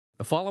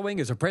The following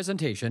is a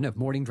presentation of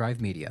Morning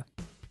Drive Media.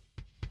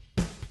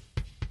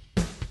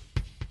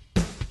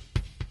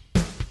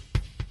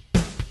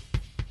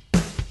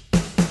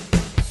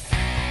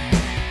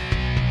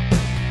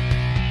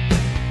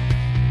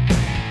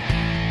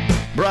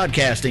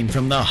 Broadcasting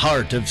from the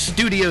heart of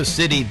Studio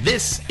City,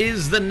 this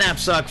is the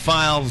Knapsack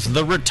Files,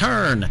 The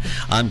Return.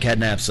 I'm Cat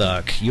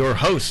Knapsack, your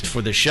host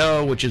for the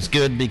show, which is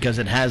good because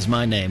it has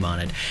my name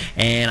on it.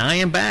 And I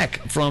am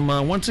back from,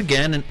 once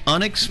again, an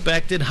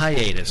unexpected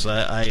hiatus.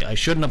 I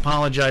shouldn't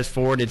apologize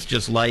for it. It's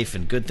just life,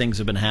 and good things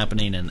have been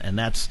happening, and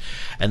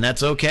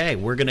that's okay.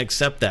 We're going to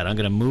accept that. I'm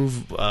going to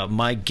move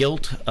my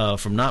guilt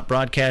from not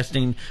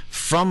broadcasting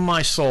from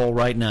my soul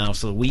right now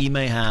so that we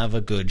may have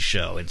a good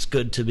show. It's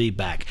good to be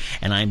back.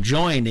 And I'm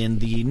joined in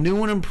the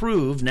new and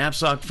improved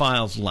Knapsack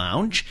Files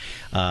Lounge,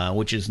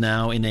 which is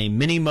now in a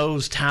Minnie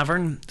Mo's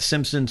Tavern,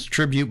 Simpsons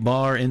tribute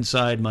bar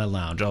inside my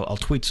lounge. I'll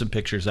tweet some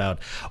pictures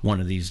out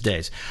one of these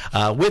days.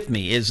 With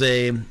me is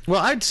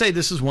I'd say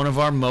this is one of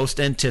our most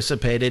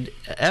anticipated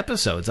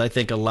episodes. I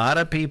think a lot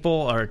of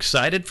people are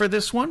excited for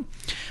this one,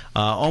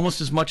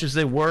 almost as much as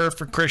they were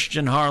for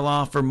Christian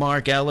Harloff or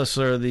Mark Ellis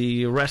or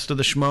the rest of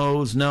the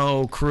Schmoes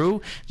Know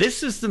crew.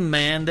 This is the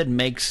man that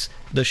makes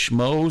the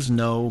Schmoes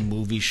Know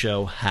movie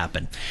show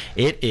happen.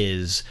 It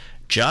is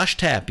Josh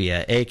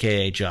Tapia,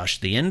 a.k.a.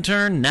 Josh the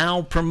Intern,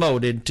 now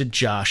promoted to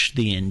Josh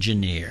the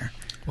Engineer.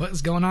 What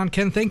is going on,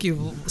 Ken? Thank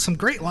you. Some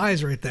great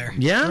lies right there.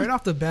 Yeah? Right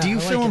off the bat. Do you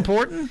feel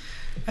important?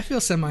 I feel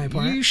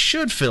semi-important. You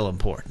should feel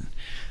important.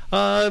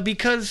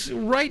 Because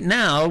right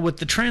now, with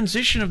the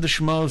transition of the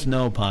Schmoes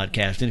Know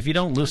podcast, and if you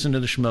don't listen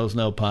to the Schmoes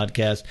Know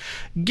podcast,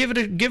 give it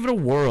a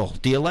whirl.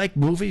 Do you like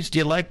movies? Do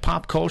you like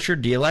pop culture?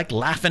 Do you like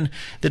laughing?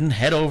 Then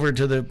head over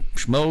to the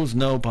Schmoes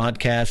Know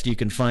podcast. You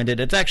can find it.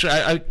 It's actually,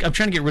 I'm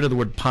trying to get rid of the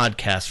word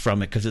podcast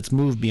from it because it's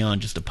moved beyond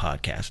just a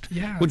podcast.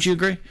 Yeah. Would you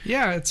agree?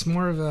 Yeah, it's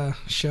more of a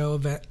show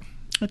event.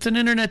 It's an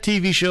internet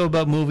TV show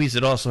about movies.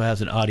 It also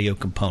has an audio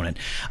component.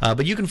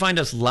 But you can find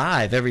us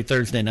live every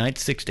Thursday night,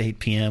 6 to 8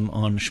 p.m.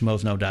 on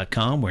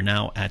schmoesknow.com. We're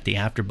now at the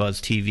AfterBuzz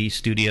TV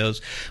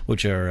studios,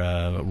 which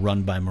are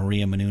run by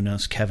Maria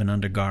Menounos, Kevin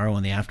Undergaro,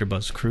 and the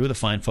AfterBuzz crew, the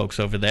fine folks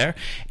over there.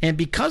 And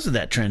because of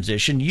that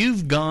transition,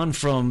 you've gone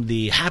from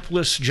the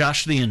hapless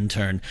Josh the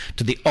Intern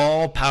to the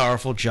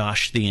all-powerful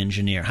Josh the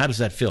Engineer. How does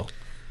that feel?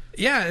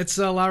 Yeah, it's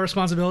a lot of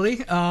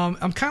responsibility.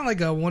 I'm kind of like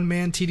a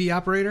one-man TD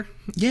operator,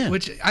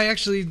 which I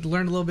actually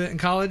learned a little bit in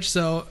college,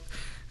 so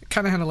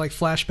kind of had to like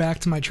flash back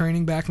to my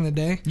training back in the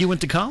day. You went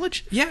to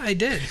college? Yeah, I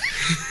did.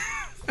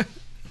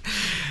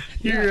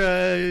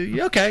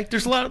 You're okay.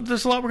 There's a lot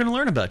we're going to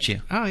learn about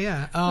you. Oh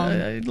yeah,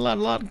 a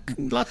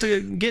lot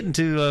to get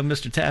into,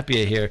 Mr.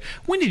 Tapia here.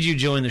 When did you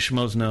join the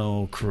Schmoes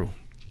Know crew?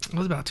 It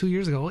was about 2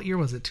 years ago. What year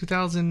was it?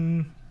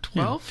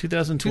 2012?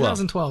 2012.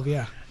 2012,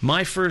 yeah.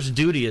 My first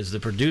duty as the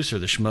producer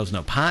of the Schmoes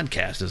Know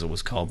podcast, as it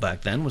was called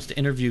back then, was to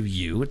interview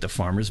you at the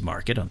Farmers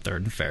Market on 3rd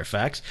and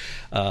Fairfax,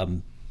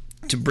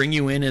 to bring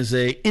you in as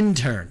a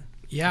intern.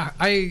 Yeah,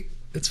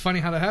 it's funny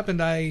how that happened.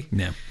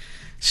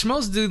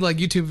 Schmoes do like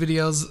YouTube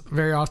videos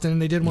very often,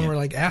 and they did one where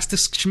like, ask the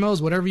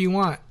Schmoes whatever you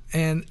want.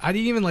 And I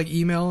didn't even like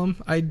email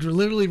them. I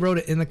literally wrote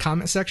it in the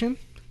comment section.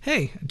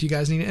 Hey, do you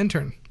guys need an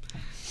intern?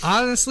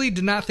 Honestly,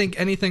 did not think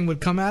anything would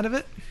come out of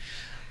it.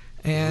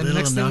 And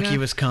little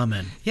innocuous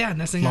comment. Yeah,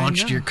 next thing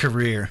launched your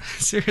career.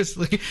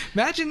 Seriously.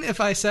 Imagine if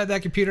I sat at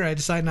that computer and I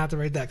decided not to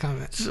write that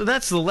comment. So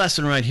that's the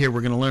lesson right here we're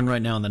going to learn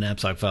right now in the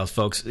Knapsack Files,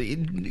 folks.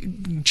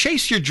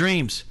 Chase your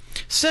dreams.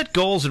 Set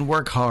goals and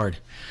work hard.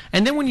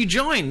 And then when you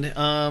joined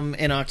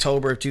in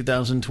October of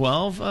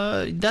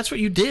 2012, that's what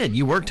you did.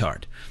 You worked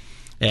hard.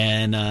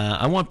 And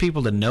I want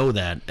people to know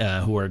that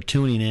who are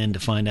tuning in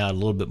to find out a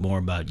little bit more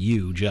about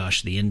you,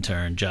 Josh the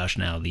Intern, Josh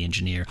now the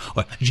Engineer,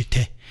 or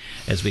JT,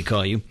 as we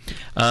call you.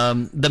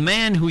 The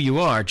man who you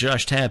are,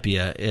 Josh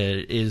Tapia,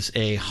 is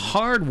a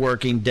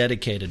hard-working,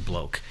 dedicated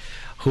bloke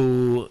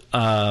who,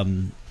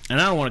 and I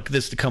don't want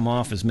this to come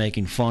off as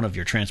making fun of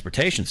your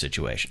transportation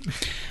situation,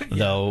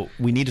 though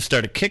we need to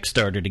start a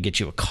Kickstarter to get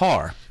you a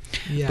car.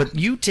 Yeah. But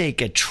you take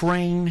a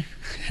train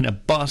and a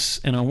bus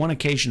and on one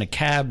occasion a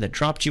cab that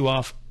dropped you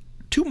off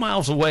 2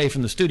 miles away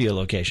from the studio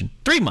location,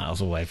 3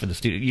 miles away from the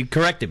studio. You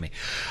corrected me.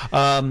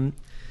 And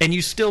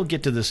you still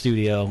get to the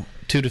studio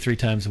 2 to 3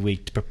 times a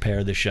week to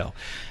prepare the show.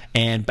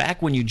 And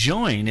back when you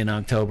joined in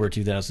October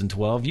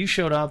 2012, you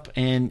showed up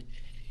and,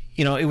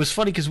 you know, it was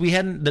funny because we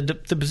hadn't,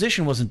 the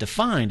position wasn't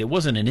defined. It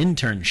wasn't an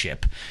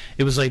internship.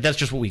 It was like, that's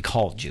just what we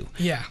called you.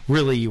 Yeah.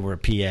 Really, you were a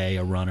PA,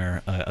 a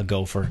runner, a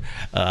gopher,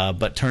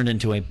 but turned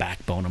into a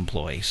backbone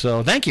employee.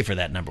 So thank you for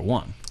that, number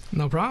one.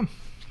 No problem.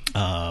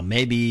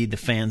 Maybe the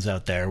fans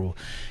out there will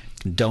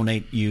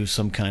donate you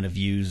some kind of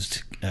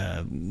used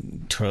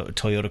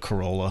Toyota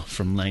Corolla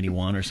from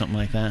 91 or something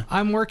like that.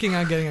 I'm working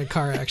on getting a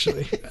car,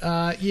 actually.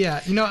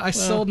 I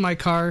sold my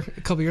car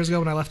a couple years ago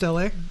when I left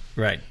LA.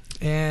 Right.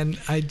 And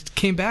I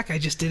came back. I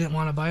just didn't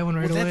want to buy one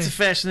away. That's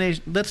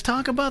fascinating. Let's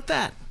talk about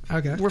that.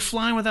 Okay. We're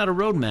flying without a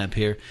roadmap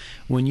here.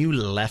 When you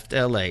left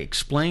LA,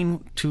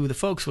 explain to the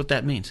folks what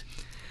that means.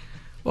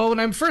 Well, when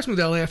I first moved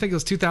to LA, I think it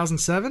was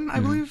 2007, I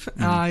believe.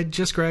 I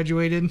just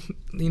graduated,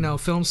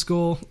 film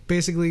school.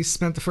 Basically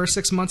spent the first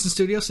 6 months in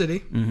Studio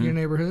City, your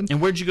neighborhood.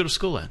 And where'd you go to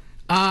school at?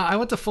 I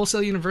went to Full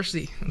Sail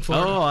University in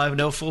Florida. Oh, I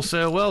know Full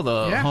Sail well,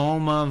 the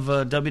home of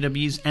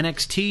WWE's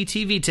NXT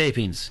TV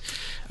tapings.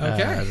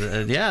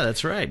 Okay. Yeah,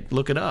 that's right.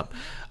 Look it up.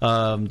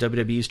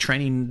 WWE's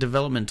training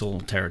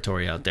developmental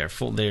territory out there.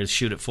 They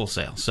shoot at Full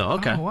Sail. So,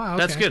 okay. Oh, wow,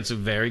 That's okay. good. It's a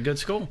very good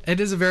school. It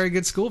is a very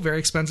good school, very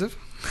expensive.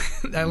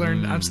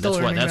 I'm still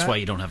learning That's that. why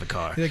you don't have a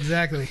car.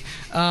 Exactly.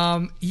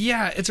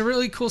 It's a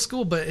really cool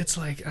school, but it's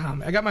like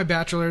I got my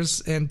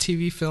bachelor's in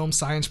TV, film,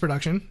 science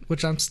production,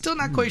 which I'm still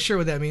not quite sure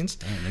what that means.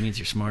 Damn, that means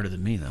you're smarter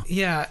than me, though.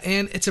 Yeah,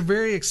 and it's a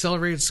very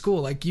accelerated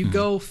school. Like you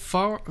go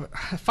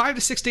 5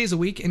 to 6 days a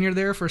week, and you're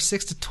there for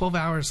 6 to 12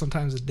 hours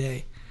sometimes a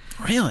day.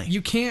 Really?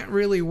 You can't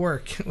really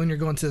work when you're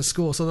going to the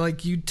school. So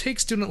like you take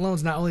student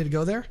loans not only to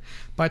go there,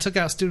 but I took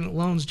out student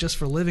loans just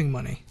for living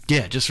money.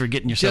 Yeah, just for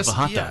getting yourself a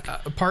hot dog.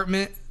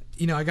 Apartment.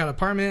 I got an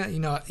apartment.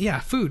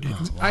 Food.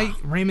 Oh, wow.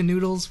 Ramen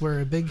noodles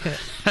were a big hit.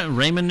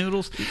 Ramen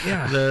noodles?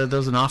 Yeah.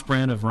 Those an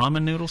off-brand of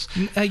ramen noodles?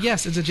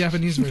 Yes, it's a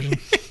Japanese version.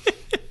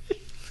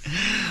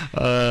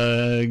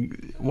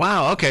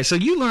 Wow. Okay, so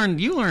you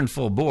learned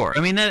full bore. I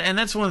mean,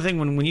 that's one thing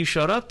when you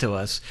showed up to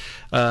us.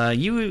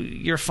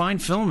 You're a fine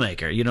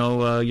filmmaker.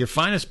 Your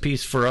finest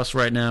piece for us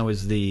right now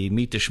is the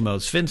Meet the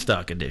Schmoes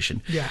Finstock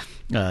edition. Yeah.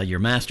 Your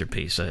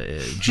masterpiece,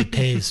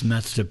 Jitay's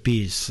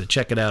masterpiece.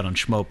 Check it out on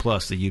Schmo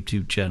Plus, the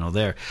YouTube channel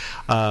there.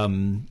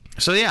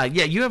 So yeah,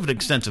 you have an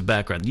extensive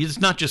background. It's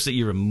not just that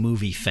you're a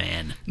movie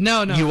fan.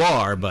 No. You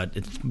are, but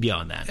it's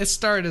beyond that. It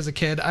started as a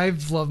kid.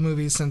 I've loved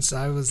movies since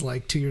I was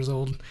like 2 years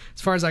old.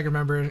 As far as I can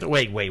remember.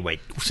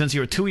 Wait. Since you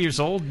were 2 years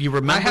old, you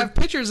remember? I have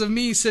pictures of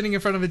me sitting in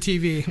front of a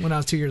TV when I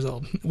was 2 years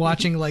old,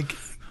 watching like,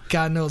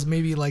 God knows,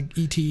 maybe like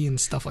E.T. and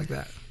stuff like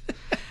that.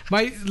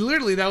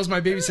 Literally, that was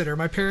my babysitter.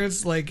 My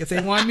parents, like, if they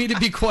wanted me to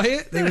be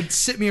quiet, they would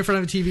sit me in front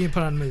of a TV and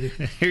put on a movie.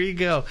 Here you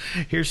go.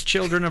 Here's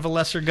Children of a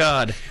Lesser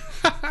God.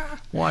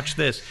 Watch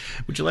this.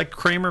 Would you like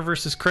Kramer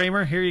versus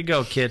Kramer? Here you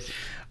go, kid.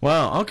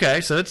 Wow.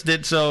 Okay.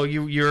 So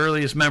your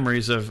earliest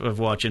memories of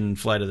watching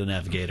Flight of the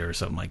Navigator or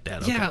something like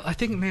that. Okay. Yeah, I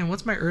think, man,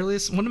 what's my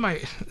earliest?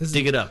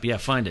 Dig it up. Yeah,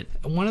 find it.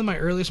 One of my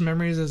earliest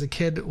memories as a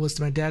kid was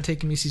my dad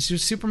taking me to see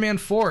Superman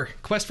 4: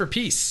 Quest for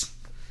Peace,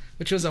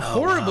 which was a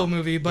horrible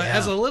movie, but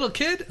as a little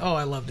kid,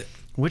 I loved it.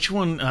 Which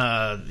one?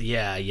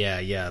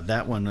 Yeah.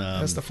 That one.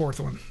 That's the fourth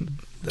one.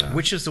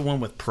 Which is the one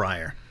with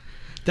Pryor?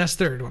 That's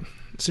the third one.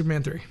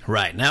 Superman 3.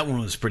 Right, and that one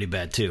was pretty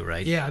bad too,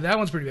 right? Yeah, that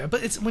one's pretty bad.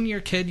 But it's when you're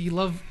a kid, you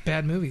love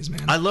bad movies,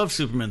 man. I love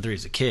Superman 3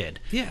 as a kid.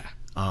 Yeah.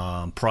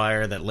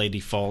 Pryor, that lady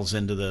falls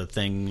into the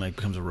thing, like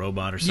becomes a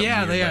robot or something.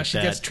 Yeah, she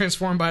gets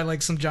transformed by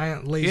like some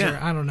giant laser. Yeah.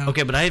 I don't know.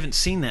 Okay, but I haven't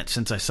seen that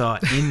since I saw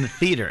it in the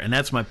theater, and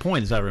that's my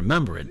point. Is I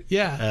remember it.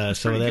 Yeah,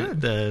 so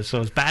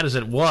as bad as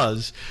it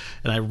was,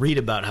 and I read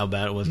about how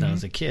bad it was now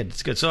as a kid.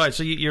 It's good. So all right,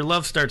 so your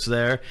love starts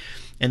there,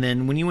 and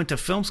then when you went to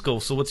film school,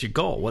 so what's your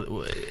goal? What?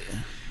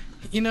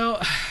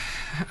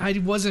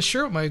 I wasn't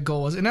sure what my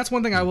goal was, and that's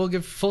one thing I will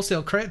give Full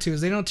Sail credit to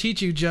is they don't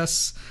teach you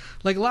just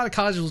like a lot of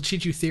colleges will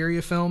teach you theory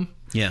of film.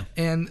 Yeah.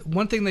 And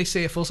one thing they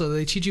say at Full Sail,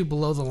 they teach you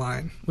below the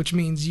line, which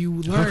means you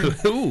learn.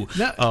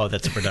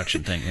 That's a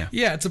production thing. Yeah.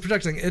 Yeah, it's a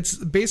production thing. It's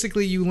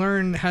basically you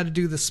learn how to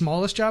do the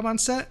smallest job on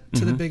set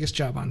to the biggest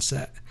job on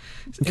set.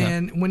 Okay.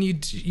 And when you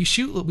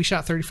shoot, we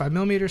shot 35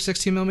 millimeter,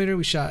 16 millimeter.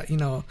 We shot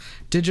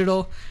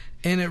digital,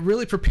 and it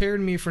really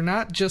prepared me for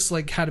not just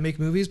like how to make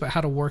movies, but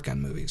how to work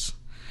on movies.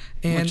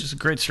 Which is a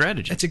great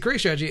strategy. It's a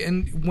great strategy.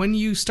 And when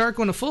you start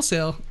going to Full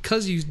Sail,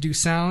 because you do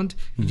sound,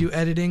 you do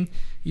editing,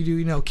 you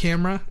do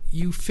camera,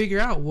 you figure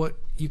out what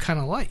you kind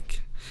of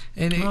like.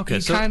 And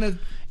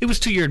it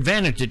was to your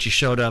advantage that you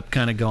showed up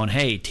kind of going,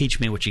 hey, teach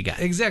me what you got.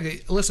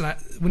 Exactly. Listen,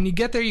 when you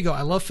get there, you go,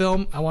 I love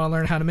film. I want to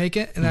learn how to make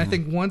it. And I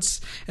think and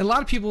a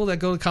lot of people that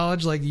go to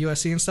college, like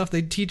USC and stuff,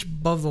 they teach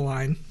above the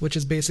line, which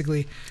is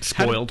basically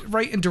spoiled.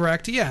 Right and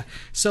direct. Yeah.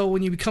 So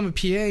when you become a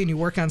PA and you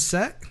work on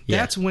set,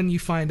 that's when you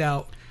find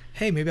out,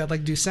 hey, maybe I'd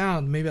like to do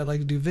sound, maybe I'd like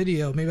to do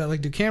video, maybe I'd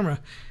like to do camera.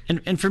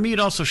 And for me, it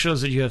also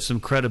shows that you have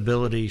some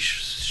credibility.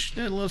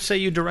 Let's say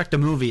you direct a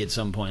movie at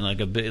some point.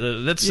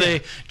 Let's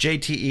say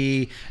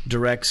JTE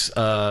directs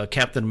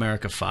Captain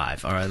America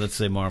 5. All right, let's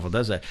say Marvel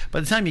does that.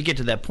 By the time you get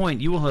to that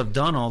point, you will have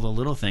done all the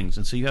little things,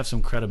 and so you have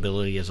some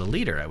credibility as a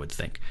leader, I would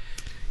think.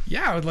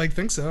 Yeah, I would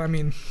think so. I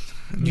mean,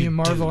 me and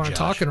Marvel aren't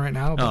talking right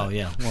now. But. Oh,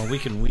 yeah. Well, we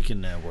can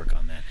work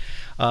on that.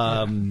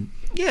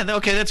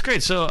 Okay, that's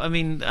great. So, I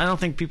mean, I don't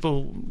think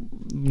people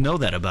know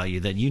that about you,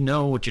 that you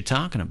know what you're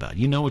talking about.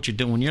 You know what you're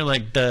doing. When you're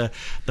like the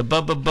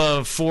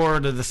 4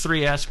 to the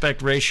 3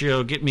 aspect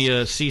ratio, get me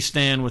a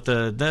C-stand with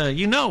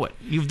you know it.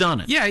 You've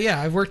done it.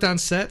 Yeah. I've worked on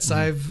sets.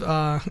 I've,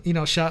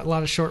 shot a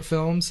lot of short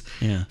films.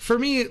 Yeah. For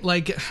me,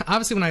 like,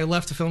 obviously when I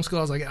left the film school,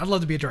 I was like, I'd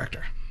love to be a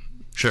director.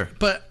 Sure.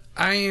 But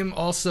I am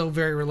also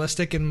very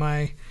realistic in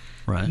my...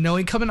 Right.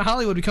 Knowing coming to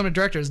Hollywood, becoming a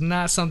director is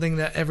not something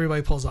that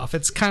everybody pulls off.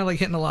 It's kind of like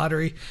hitting the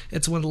lottery.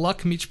 It's when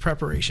luck meets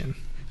preparation.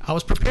 I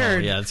was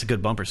prepared. Oh, yeah, it's a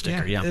good bumper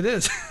sticker. Yeah, it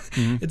is.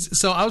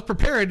 So I was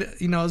prepared.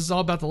 You know, it's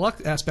all about the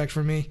luck aspect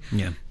for me.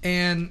 Yeah.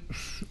 And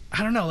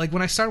I don't know, like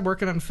when I started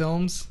working on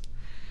films,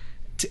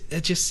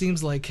 it just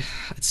seems like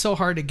it's so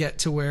hard to get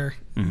to where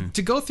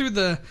to go through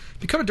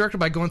become a director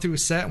by going through a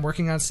set and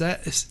working on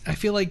set. I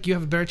feel like you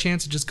have a better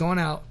chance of just going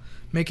out,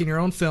 making your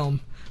own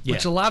film,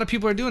 which a lot of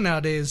people are doing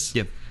nowadays.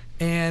 Yep.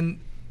 And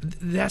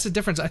that's the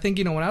difference. I think,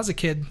 you know, when I was a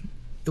kid,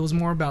 it was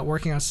more about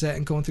working on set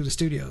and going through the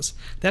studios.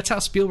 That's how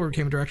Spielberg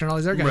became a director and all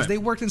these other guys. Right. They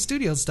worked in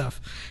studio stuff,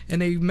 and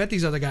they met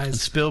these other guys. And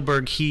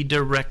Spielberg, he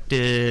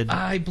directed...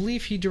 I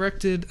believe he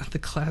directed the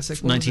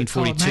classic...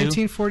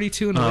 1942?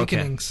 1942 and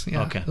Awakenings. Okay.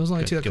 Yeah, Okay. Those are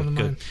only two that come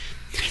to mind.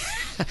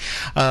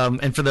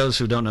 And for those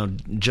who don't know,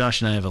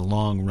 Josh and I have a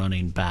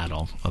long-running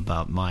battle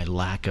about my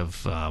lack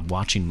of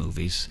watching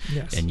movies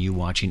and you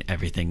watching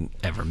everything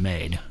ever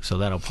made. So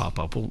that'll pop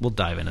up. We'll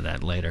dive into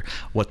that later.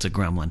 What's a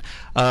gremlin?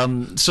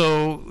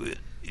 So...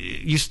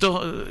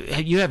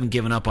 You haven't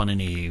given up on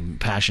any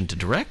passion to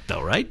direct,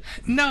 though, right?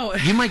 No.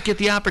 You might get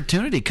the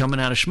opportunity coming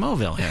out of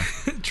Schmoville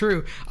here.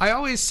 True. I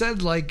always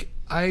said, like,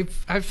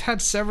 I've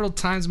had several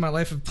times in my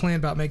life of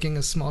planned about making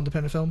a small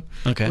independent film.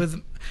 Okay.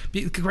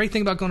 The great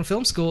thing about going to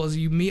film school is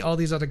you meet all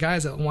these other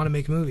guys that want to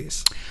make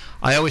movies.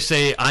 I always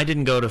say I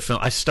didn't go to film.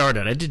 I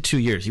did 2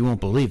 years. You won't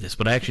believe this,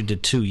 but I actually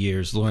did 2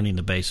 years learning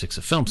the basics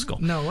of film school.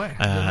 No way.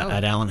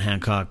 At Allen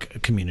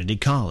Hancock Community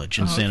College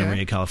in Santa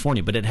Maria,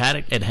 California. But it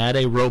had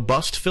a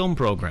robust film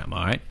program.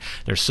 All right.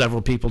 There's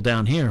several people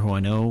down here who I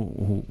know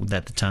who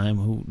at the time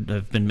who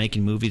have been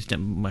making movies.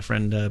 My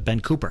friend Ben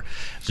Cooper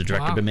is a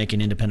director. Been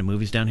making independent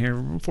movies down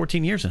here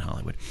 14 years in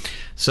Hollywood.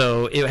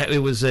 So it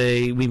was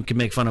we could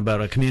make fun about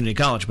a community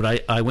college,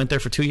 but I went there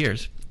for 2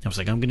 years. I was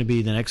like, I'm going to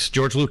be the next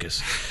George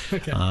Lucas.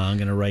 Okay. I'm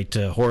going to write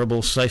horrible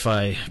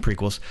sci-fi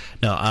prequels.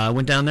 No, I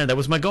went down there. That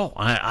was my goal.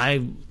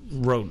 I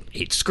wrote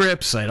 8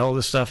 scripts. I had all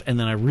this stuff. And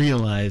then I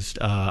realized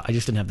I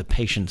just didn't have the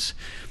patience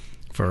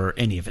for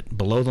any of it.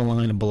 Below the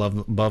line and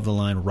above the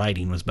line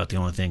writing was about the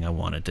only thing I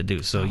wanted to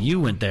do. So you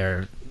went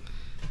there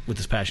with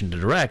this passion to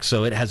direct,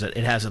 so it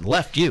hasn't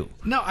left you.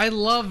 No, I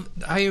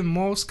am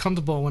most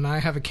comfortable when I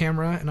have a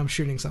camera and I'm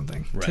shooting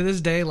something. Right. To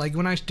this day, like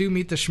when I do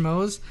meet the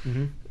schmoes,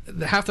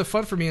 half the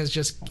fun for me is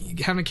just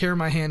having a camera in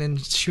my hand and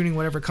shooting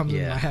whatever comes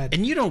in my head.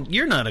 And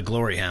you're not a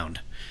glory hound.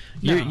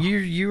 No.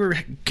 You're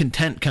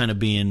content kind of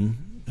being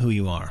who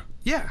you are.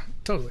 Yeah,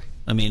 totally.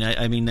 I mean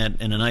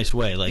that in a nice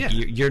way. Like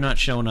you're not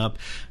showing up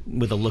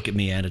with a look at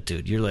me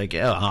attitude. You're like,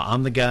 oh,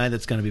 I'm the guy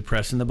that's going to be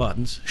pressing the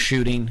buttons,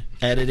 shooting,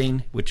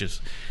 editing, which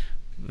is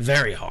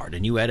very hard,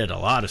 and you edit a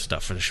lot of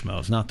stuff for the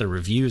schmoes, not the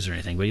reviews or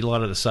anything, but a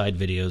lot of the side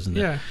videos and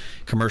the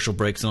commercial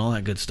breaks and all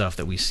that good stuff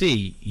that we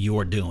see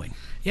you're doing.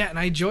 Yeah, and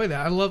I enjoy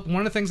that. I love one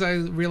of the things I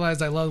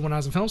realized I loved when I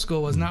was in film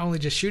school was not only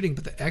just shooting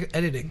but the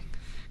editing.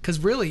 Because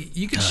really,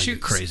 you could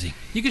shoot crazy.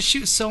 You could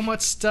shoot so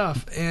much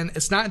stuff, and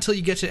it's not until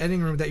you get to the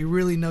editing room that you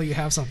really know you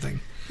have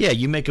something. Yeah,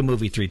 you make a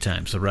movie 3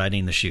 times: the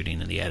writing, the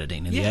shooting, and the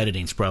editing. And the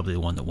editing's probably the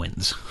one that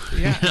wins.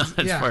 Yeah,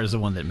 as far as the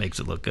one that makes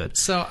it look good.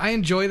 So I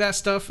enjoy that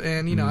stuff,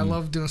 and I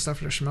love doing stuff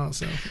for the schmo.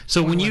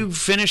 So when you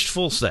finished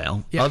Full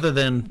Sail, other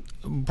than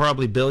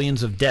probably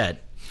billions of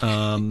debt,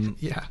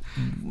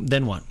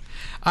 then what?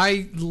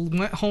 I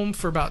went home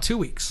for about 2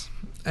 weeks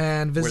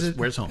and visited.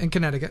 Where's home? In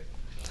Connecticut.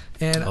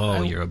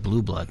 And you're a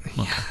blue blood.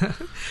 Okay.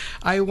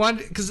 I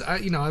wanted, because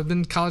I've been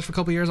in college for a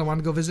couple of years. I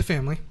wanted to go visit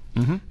family,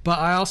 but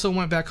I also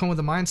went back home with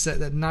the mindset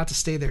that not to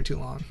stay there too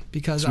long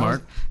because I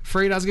was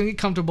afraid I was going to get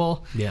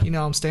comfortable. Yeah.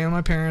 I'm staying with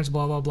my parents,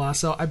 blah blah blah.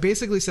 So I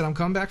basically said I'm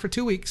coming back for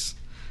 2 weeks,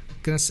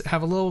 going to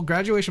have a little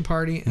graduation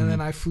party, and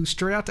then I flew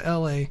straight out to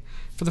L.A.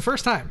 for the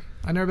first time.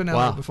 I'd never been to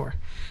L.A. before,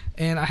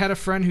 and I had a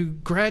friend who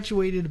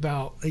graduated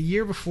about a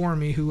year before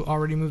me who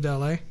already moved to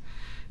L.A.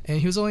 And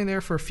he was only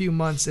there for a few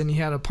months, and he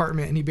had an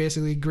apartment, and he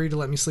basically agreed to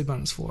let me sleep on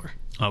his floor.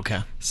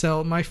 Okay.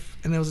 So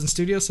and it was in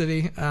Studio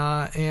City,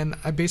 and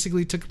I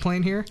basically took a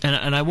plane here.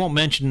 And I won't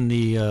mention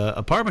the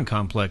apartment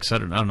complex. I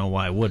don't know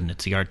why I wouldn't.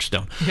 It's the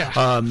Archstone.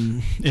 Yeah.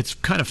 It's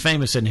kind of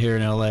famous in here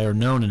in L.A. or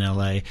known in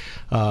L.A.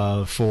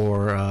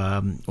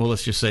 For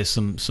let's just say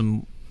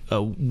some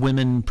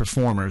women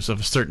performers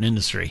of a certain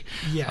industry.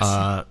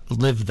 Yes.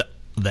 Live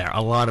there.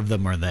 A lot of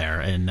them are there,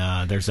 and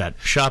there's that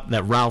shop,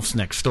 that Ralph's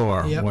next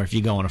door, where if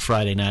you go on a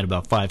Friday night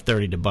about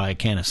 5:30 to buy a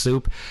can of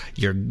soup,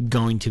 you're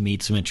going to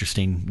meet some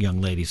interesting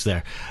young ladies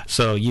there.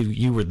 So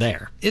you were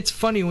there. It's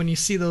funny when you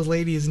see those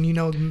ladies and you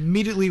know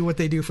immediately what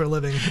they do for a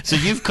living. So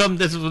you've come.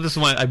 This is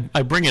why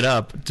I bring it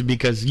up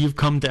because you've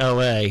come to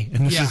L.A.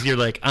 and you're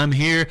like, I'm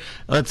here.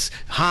 Let's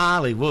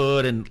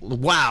Hollywood, and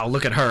wow,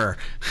 look at her,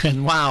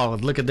 and wow,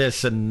 look at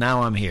this, and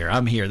now I'm here.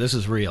 I'm here. This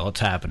is real. It's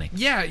happening.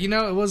 Yeah,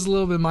 it was a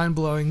little bit mind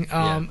blowing.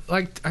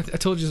 Like I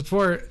told you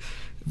before,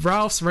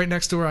 Ralph's right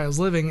next to where I was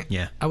living.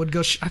 Yeah. I would go.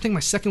 I think my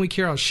second week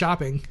here, I was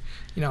shopping.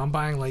 I'm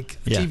buying like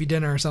a TV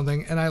dinner or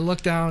something, and I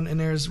look down and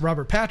there's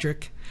Robert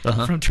Patrick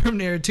from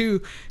Terminator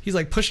 2. He's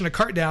like pushing a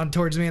cart down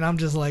towards me, and I'm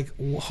just like,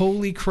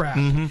 holy crap!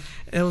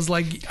 It was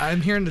like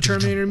I'm hearing the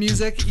Terminator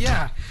music.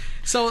 Yeah.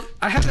 So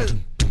I had to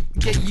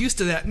get used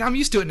to that. Now I'm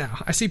used to it now.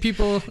 I see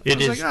people.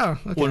 Like, oh,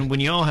 okay. When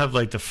you all have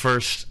like the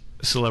first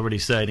celebrity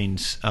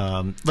sightings.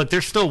 Look,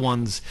 there's still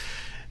ones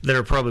that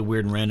are probably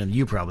weird and random.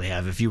 You probably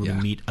have. If you were to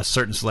meet a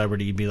certain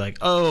celebrity, you'd be like,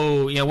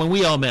 oh, when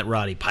we all met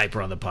Roddy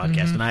Piper on the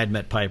podcast, and I had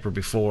met Piper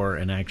before,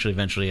 and actually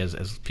eventually,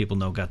 as people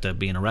know, got to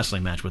be in a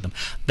wrestling match with him.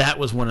 That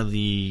was one of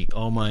the,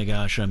 oh my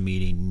gosh, I'm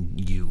meeting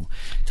you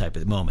type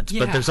of moments.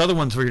 But there's other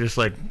ones where you're just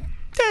like,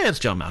 yeah, it's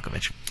John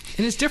Malkovich.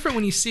 And it's different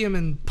when you see him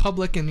in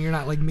public and you're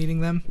not like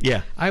meeting them.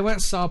 Yeah. I went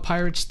and saw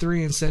Pirates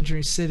 3 in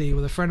Century City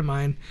with a friend of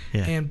mine,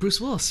 and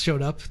Bruce Willis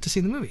showed up to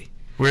see the movie.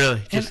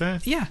 Really? Just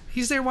that? Yeah,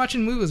 he's there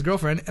watching a movie with his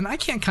girlfriend, and I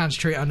can't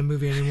concentrate on the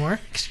movie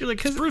anymore. Because you're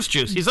like, it's Bruce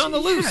Juice. He's on the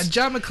loose. Yeah,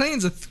 John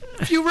McClane's a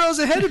few rows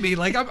ahead of me.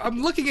 Like,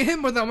 I'm looking at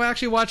him when I'm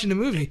actually watching the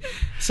movie.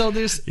 So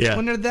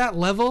when they're that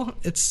level,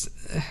 it's...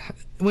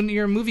 when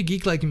you're a movie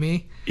geek like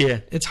me,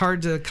 it's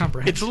hard to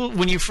comprehend. It's a little,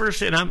 when you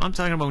first, and I'm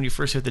talking about when you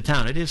first hit the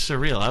town, it is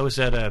surreal. I was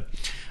at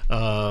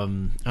I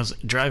was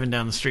driving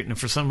down the street, and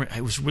for some reason,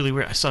 it was really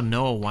weird. I saw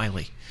Noah Wyle.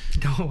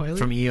 Noah Wyle?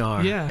 From ER.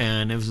 Yeah.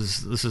 And this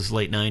is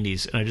late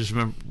 90s, and I just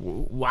remember,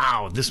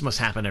 wow, this must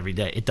happen every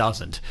day. It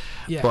doesn't.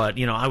 Yeah.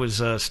 But, I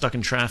was stuck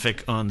in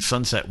traffic on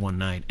Sunset one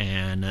night,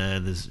 and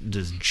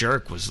this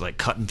jerk was, like,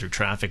 cutting through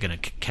traffic in a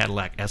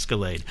Cadillac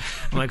Escalade.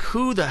 I'm like,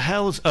 who the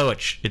hell is... Oh,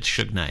 it's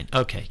Suge Knight.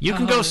 Okay. You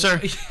can go, sir.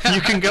 Yeah.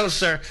 You can go,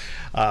 sir.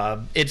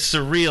 It's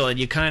surreal,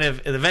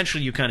 and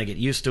eventually you kind of get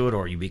used to it,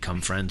 or you become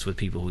friends with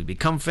people who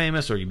become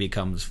famous, or you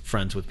become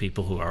friends with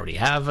people who already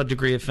have a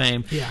degree of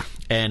fame. Yeah.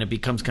 And it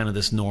becomes kind of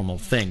this normal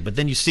thing. But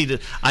then you see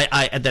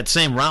I at that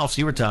same Ralph's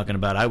you were talking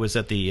about, I was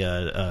at the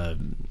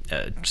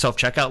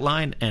self-checkout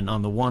line, and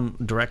on the one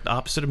direct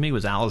opposite of me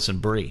was Allison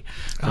Brie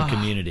from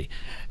Community.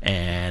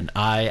 And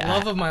I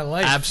love of my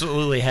life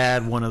absolutely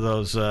had one of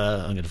those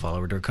I'm going to follow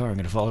her to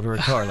her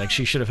car, like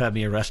she should have had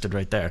me arrested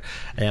right there.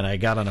 And I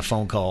got on a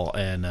phone call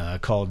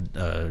and called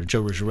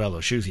Joe Ruggiero,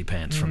 Shoesy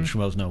Pants from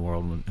Schmoes Know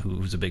World,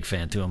 who's a big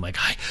fan too. I'm like,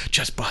 I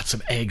just bought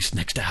some eggs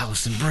next to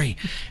Allison Brie,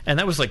 and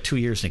that was like 2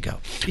 years ago,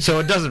 so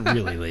it doesn't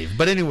really leave.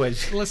 But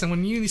anyways, listen,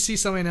 when you see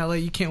somebody in LA,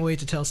 you can't wait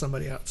to tell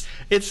somebody else.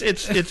 It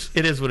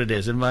is what it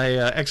is. And my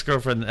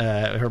ex-girlfriend,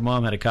 her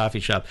mom had a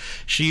coffee shop.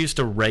 She used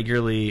to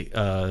regularly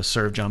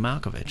serve John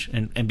Malkovich,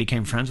 and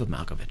became friends with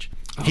Malkovich.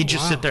 He'd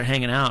just sit there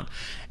hanging out,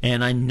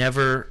 and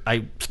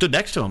I stood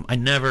next to him. I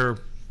never,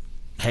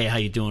 hey, how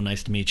you doing?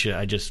 Nice to meet you.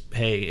 I just,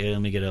 hey,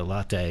 let me get a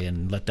latte,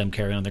 and let them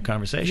carry on their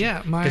conversation.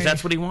 Yeah, because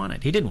that's what he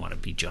wanted. He didn't want to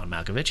be John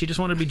Malkovich. He just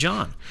wanted to be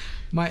John.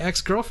 My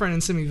ex-girlfriend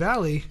in Simi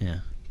Valley,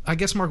 I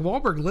guess Mark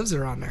Wahlberg lives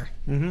around there,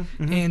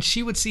 and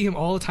she would see him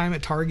all the time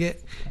at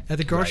Target, at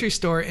the grocery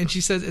store, and she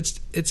says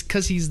it's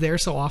because he's there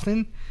so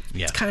often.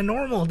 Yeah. It's kind of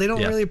normal. They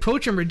don't really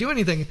approach him or do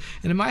anything.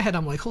 And in my head,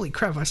 I'm like, holy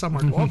crap, if I saw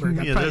Mark Wahlberg,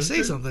 I'd probably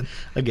say something.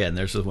 Again,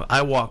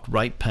 I walked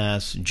right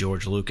past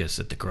George Lucas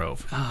at the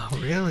Grove. Oh,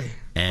 really?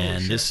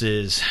 And this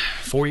is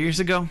 4 years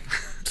ago.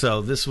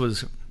 So this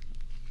was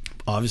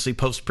obviously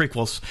post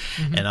prequels,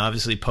 and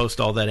obviously post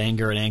all that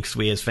anger and angst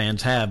we as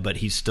fans have, but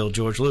he's still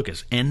George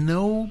Lucas. And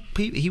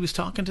he was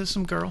talking to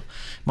some girl,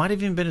 might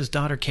have even been his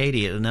daughter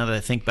Katie, now that I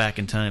think back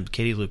in time,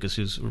 Katie Lucas,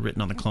 who's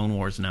written on the Clone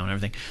Wars now and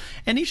everything,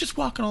 and he's just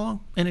walking along,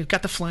 and he's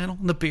got the flannel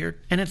and the beard,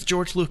 and it's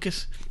George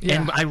Lucas,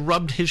 and I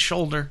rubbed his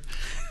shoulder,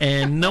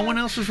 and no one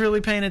else was really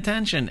paying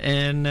attention,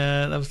 and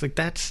I was like,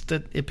 that's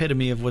the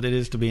epitome of what it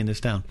is to be in this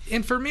town.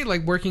 And for me,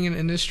 like working in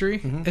industry,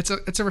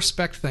 it's a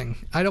respect thing.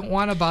 I don't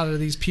want to bother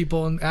these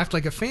people and act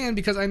like a fan,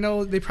 because I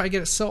know they probably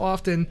get it so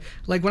often.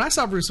 Like when I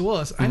saw Bruce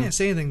Willis, I didn't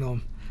say anything to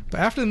him,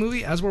 but after the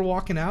movie, as we're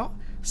walking out,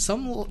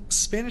 some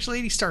Spanish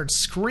lady started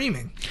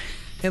screaming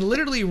and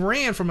literally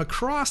ran from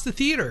across the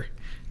theater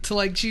to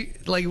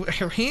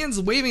her hands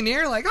waving in the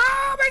air like,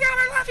 oh my god,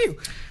 I love you.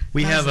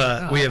 We have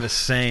a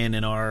saying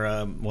in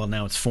our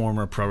now it's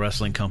former pro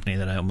wrestling company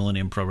that I own,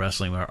 Millennium Pro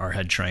Wrestling. Our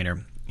head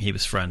trainer, he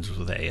was friends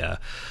with a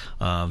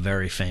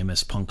very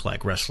famous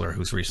punk-like wrestler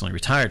who's recently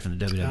retired from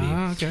the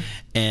WWE. Okay.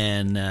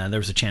 And there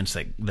was a chance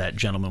that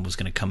gentleman was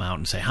going to come out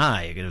and say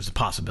hi. There was a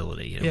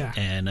possibility.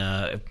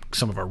 And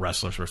some of our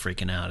wrestlers were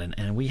freaking out.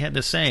 And we had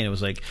this saying. It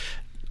was like,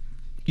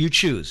 you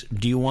choose.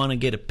 Do you want to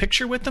get a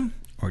picture with them,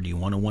 or do you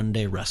want to one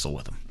day wrestle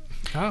with them?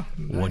 Oh,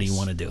 nice. What do you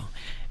want to do?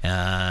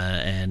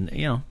 And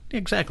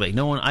exactly.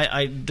 No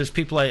one. There's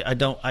people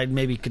I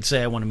maybe could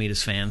say I want to meet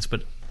as fans,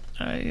 but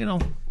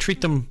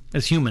treat them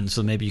as humans,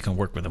 so maybe you can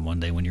work with them one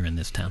day when you're in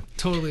this town.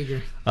 Totally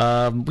agree.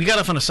 We got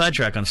off on a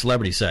sidetrack on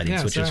celebrity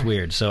sightings, which is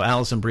weird. So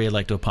Allison Brie, I'd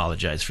like to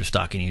apologize for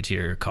stalking you to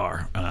your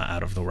car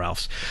out of the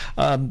Ralph's.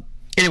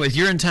 Anyways,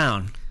 you're in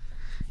town.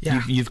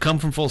 Yeah. You've come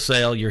from Full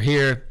Sail. You're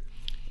here.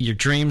 Your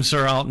dreams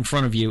are out in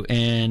front of you,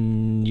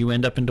 and you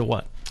end up into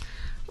what?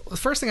 The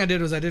first thing I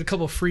did was I did a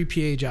couple of free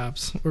PA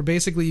jobs, where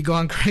basically you go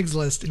on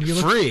Craigslist and you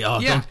look free.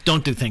 Oh,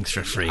 don't do things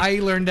for free. I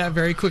learned that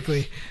very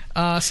quickly.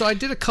 So I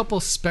did a couple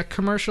spec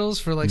commercials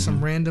for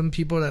some random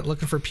people that are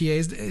looking for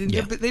PAs.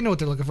 They know what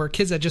they're looking for.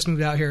 Kids that just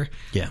moved out here.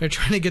 Yeah. They're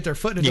trying to get their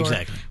foot in the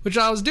door, which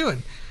I was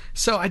doing.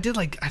 So I did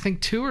like, I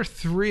think 2 or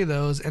 3 of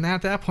those. And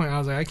at that point, I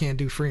was like, I can't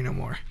do free no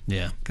more.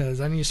 Yeah.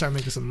 Because I need to start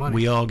making some money.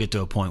 We all get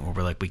to a point where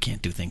we're like, we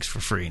can't do things for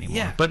free anymore.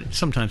 Yeah. But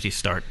sometimes you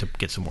start to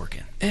get some work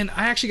in. And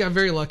I actually got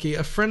very lucky.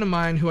 A friend of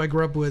mine who I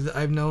grew up with,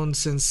 I've known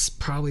since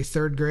probably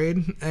 3rd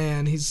grade.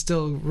 And he's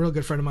still a real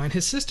good friend of mine.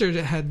 His sister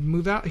had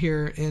moved out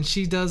here, and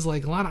she does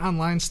like a lot of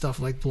online stuff,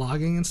 like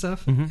vlogging and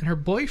stuff. Mm-hmm. And her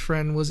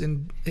boyfriend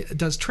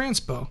does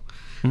transpo.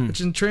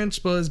 Which in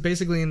transpo is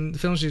basically in the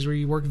film industry where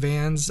you work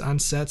vans on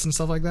sets and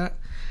stuff like that.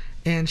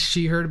 And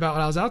she heard about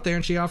what I was out there,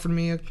 and she offered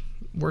me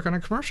work on a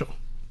commercial.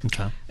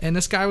 Okay. And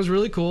this guy was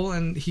really cool,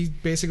 and he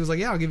basically was like,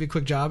 yeah, I'll give you a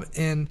quick job.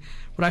 And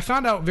what I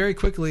found out very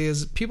quickly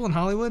is people in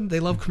Hollywood, they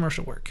love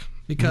commercial work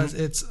because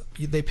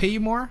they pay you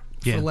more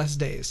for less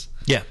days.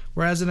 Yeah.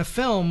 Whereas in a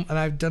film, and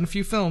I've done a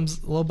few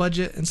films, low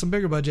budget and some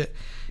bigger budget,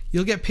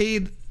 you'll get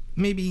paid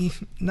maybe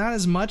not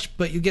as much,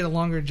 but you get a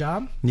longer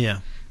job.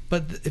 Yeah.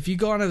 But if you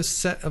go on a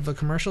set of a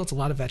commercial, it's a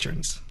lot of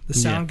veterans. The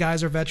sound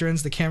guys are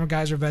veterans. The camera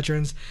guys are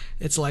veterans.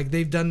 It's like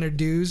they've done their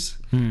dues.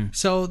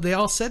 So they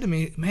all said to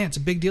me, man, it's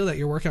a big deal that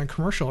you're working on a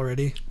commercial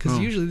already, because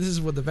usually this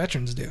is what the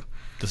veterans do.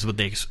 This is what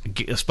they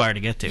aspire to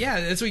get to. Yeah,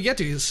 that's what you get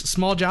to. It's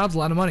small jobs, a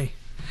lot of money.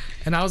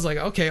 And I was like,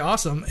 okay,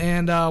 awesome.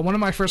 And one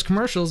of my first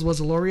commercials was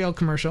a L'Oreal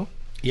commercial.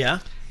 Yeah?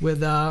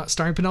 With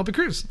starring Penelope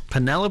Cruz.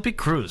 Penelope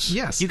Cruz.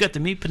 Yes. You got to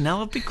meet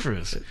Penelope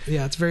Cruz.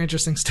 Yeah, it's a very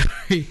interesting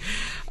story.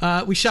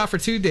 We shot for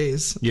 2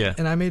 days. Yeah.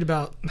 And I made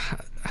I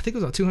think it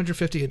was about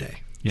 $250 a day.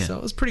 Yeah. So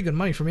it was pretty good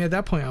money for me. At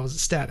that point, I was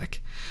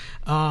ecstatic.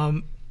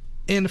 And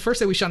the first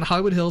day we shot in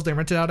Hollywood Hills, they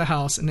rented out a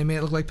house, and they made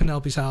it look like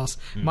Penelope's house.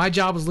 My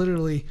job was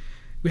literally,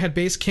 we had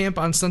base camp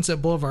on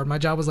Sunset Boulevard. My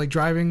job was like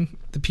driving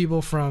the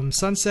people from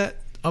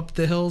Sunset up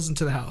the hills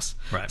into the house.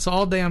 Right. So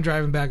all day I'm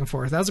driving back and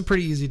forth. That was a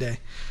pretty easy day.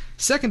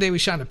 Second day we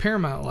shot in a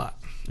Paramount lot,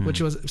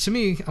 which was, to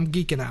me, I'm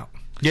geeking out.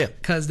 Yeah.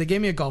 Because they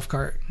gave me a golf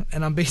cart,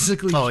 and I'm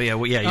basically... Oh, yeah.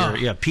 Well, yeah,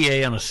 you're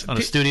PA on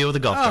a studio with a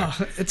golf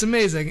cart. It's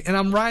amazing. And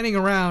I'm riding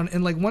around,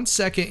 and like 1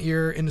 second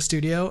you're in the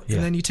studio, and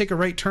then you take a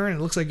right turn, and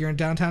it looks like you're in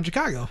downtown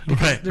Chicago.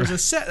 There's a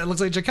set that looks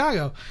like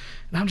Chicago.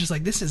 And I'm just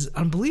like, this is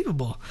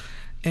unbelievable.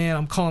 And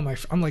I'm calling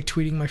I'm like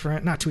tweeting my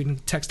friend, not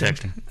tweeting,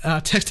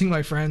 texting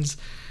my friends.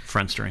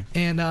 Friendstering.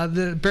 And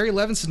the Barry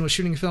Levinson was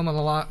shooting a film on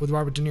the lot with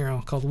Robert De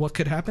Niro called What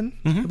Could Happen,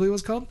 I believe it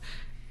was called.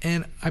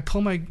 And I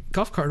pull my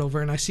golf cart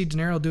over, and I see De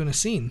Niro doing a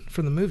scene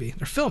from the movie.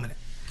 They're filming it.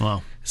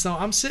 Wow. So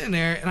I'm sitting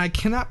there, and I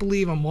cannot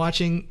believe I'm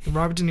watching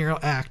Robert De Niro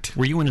act.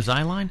 Were you in his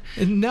eye line?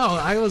 No,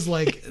 I was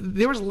like,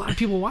 there was a lot of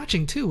people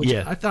watching, too, which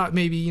I thought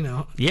maybe,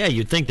 Yeah,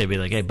 you'd think they'd be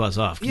like, hey, buzz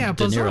off. Yeah,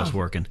 De Niro's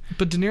working.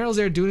 But De Niro's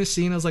there doing a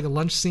scene. It was like a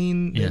lunch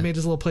scene. They made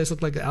this little place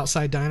look like an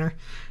outside diner.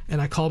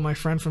 And I called my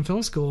friend from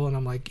film school, and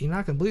I'm like, you're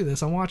not going to believe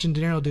this. I'm watching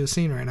De Niro do a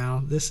scene right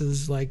now. This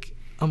is, like,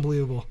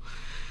 unbelievable.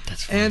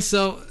 That's funny. And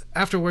so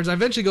afterwards, I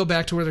eventually go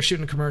back to where they're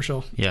shooting a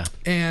commercial. Yeah.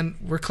 And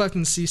we're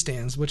collecting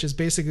C-stands, which is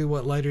basically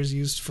what lighters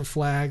use for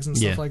flags and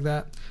stuff like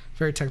that.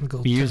 Very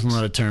technical. You're using a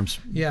lot of terms.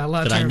 Yeah, a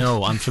lot of terms. That I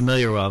know. I'm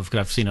familiar with because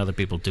I've seen other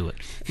people do it.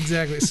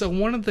 Exactly. So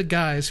one of the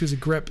guys, who's a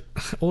grip,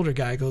 older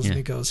guy, goes and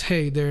he goes,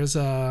 hey, there's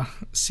a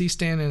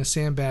C-stand and a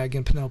sandbag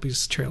in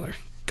Penelope's trailer.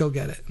 Go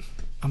get it.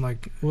 I'm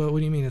like, what do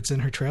you mean it's in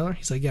her trailer?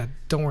 He's like, yeah,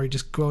 don't worry.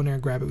 Just go in there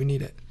and grab it. We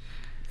need it.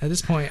 At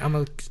this point, I'm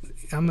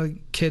a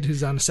kid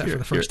who's on a set for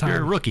the first time.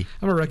 You're a rookie.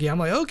 I'm a rookie. I'm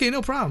like, okay,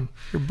 no problem.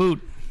 Your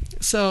boot.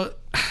 So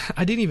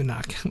I didn't even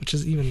knock, which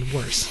is even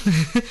worse.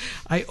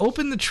 I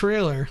opened the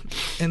trailer,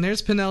 and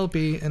there's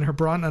Penelope in her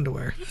bra and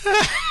underwear.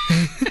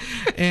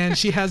 And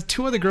she has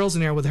 2 other girls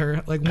in there with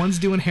her. Like, one's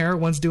doing hair,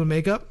 one's doing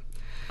makeup.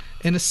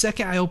 And the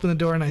second I open the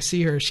door and I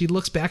see her, she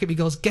looks back at me and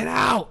goes, get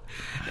out!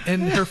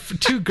 And her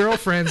 2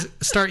 girlfriends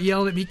start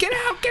yelling at me, get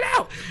out, get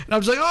out! And I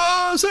was like,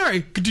 oh,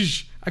 sorry.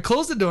 I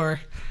closed the door.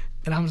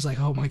 And I was like,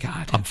 oh my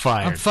God. I'm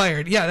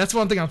fired. Yeah, that's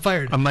one thing. I'm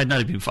fired. I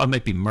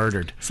might be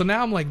murdered. So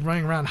now I'm like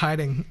running around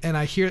hiding, and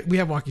I hear, we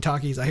have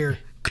walkie-talkies. I hear,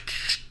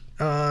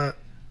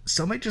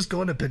 somebody just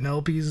go into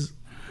Penelope's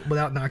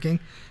without knocking.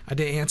 I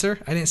didn't answer.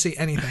 I didn't say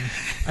anything.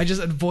 I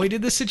just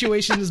avoided the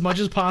situation as much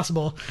as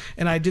possible,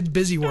 and I did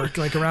busy work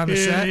like around the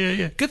set.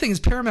 Yeah. Good thing is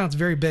Paramount's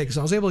very big, so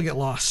I was able to get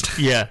lost.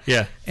 Yeah.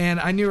 And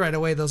I knew right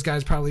away those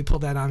guys probably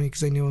pulled that on me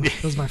because they knew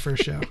it was my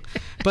first show.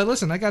 But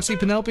listen, I got to see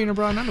Penelope in her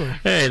bra and underwear.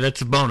 Hey,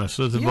 that's a bonus.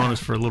 That's a bonus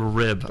for a little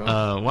rib.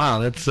 Wow,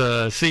 that's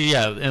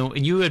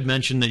and you had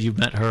mentioned that you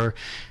met her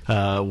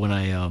when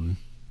I.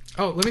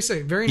 Oh, let me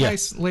say, very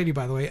nice lady,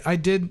 by the way.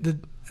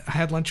 I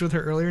had lunch with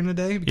her earlier in the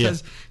day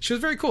because she was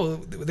very cool.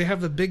 They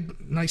have a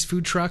big, nice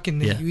food truck,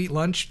 and you eat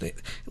lunch.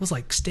 It was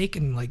like steak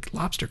and like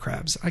lobster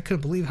crabs. I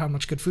couldn't believe how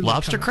much good food.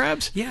 Lobster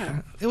crabs?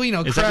 Yeah. Well,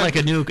 is that like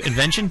a new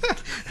invention?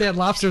 They had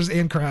lobsters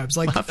and crabs,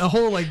 like a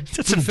whole like. Is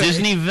that some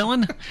Disney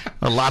villain?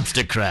 A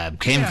lobster crab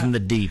came from the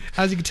deep.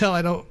 As you can tell,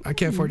 I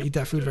can't afford to eat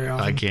that food very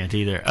often. I can't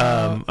either.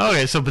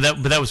 Okay, so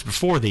but that was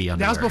before the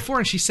underwear. That was before,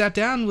 and she sat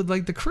down with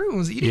like the crew and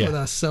was eating with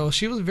us. So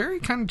she was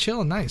very kind of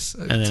chill and nice.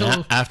 And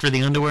then after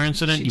the underwear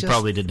incident, you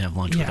probably didn't have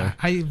lunch with her.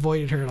 I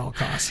avoided her at all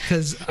costs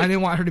because I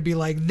didn't want her to be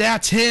like,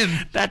 "That's him.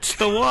 That's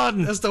the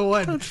one. That's the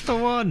one. That's the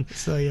one."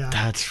 So yeah,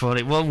 that's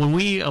funny. Well,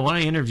 when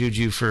I interviewed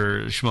you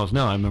for Schmoes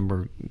Know, I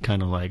remember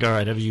kind of like, all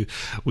right,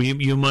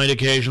 you might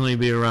occasionally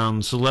be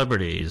around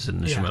celebrities in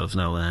the Schmoes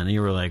Know land, and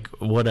you were like,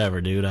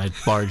 whatever, dude. I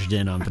barged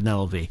in on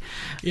Penelope,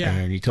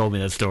 and you told me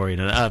that story,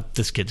 and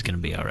this kid's gonna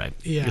be all right.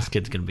 Yeah, this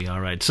kid's gonna be all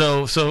right.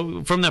 So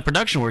from that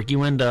production work,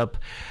 you end up.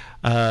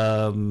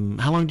 How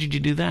long did you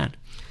do that?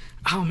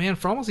 Oh man,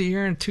 for almost a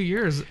year and 2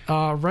 years,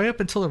 right up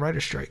until the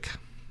writer's strike.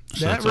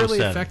 So that really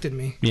affected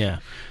me. Yeah.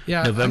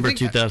 November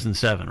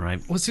 2007,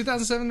 right? Was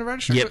 2007 the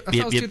writer's strike? Yep, I thought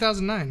it was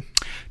 2009.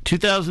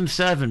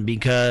 2007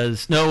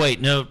 because...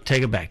 No,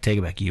 take it back.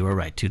 You were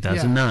right.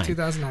 2009. Yeah,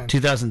 2009.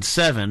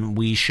 2007,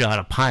 we shot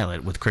a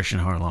pilot with Christian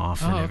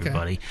Harloff and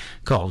everybody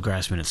called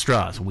Grassman and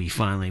Straws. When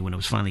it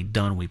was finally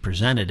done, we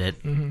presented it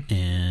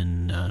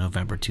in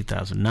November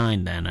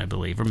 2009 then, I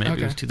believe. Or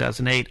maybe it was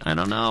 2008. I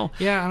don't know.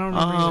 Yeah, I don't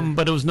remember.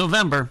 But it was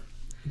November.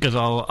 Because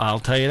I'll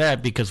tell you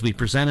that because we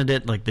presented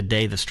it like the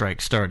day the strike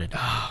started.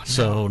 Oh, no.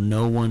 So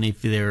no one,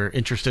 if they're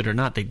interested or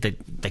not, they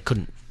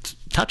couldn't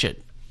touch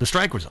it. The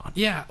strike was on.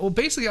 Yeah. Well,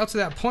 basically up to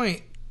that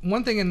point,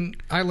 one thing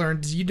I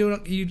learned is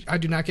I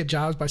do not get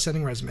jobs by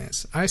sending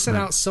resumes. I sent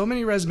out so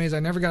many resumes,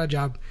 I never got a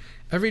job.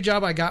 Every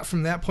job I got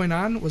from that point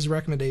on was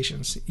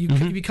recommendations. You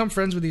become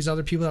friends with these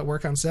other people that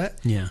work on set.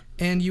 Yeah.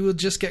 And you will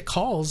just get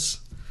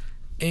calls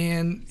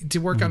and to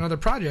work on other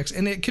projects.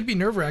 And it could be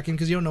nerve-wracking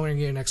because you don't know when you're going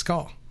to get your next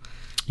call.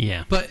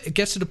 Yeah. But it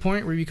gets to the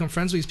point where you become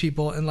friends with these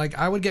people, and like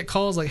I would get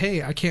calls like,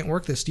 "Hey, I can't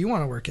work this. Do you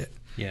want to work it?"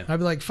 Yeah. And I'd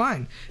be like,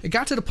 "Fine." It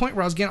got to the point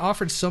where I was getting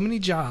offered so many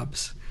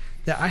jobs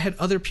that I had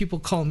other people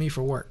call me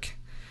for work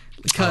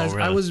because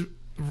I was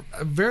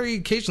very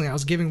occasionally I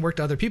was giving work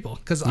to other people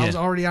because I was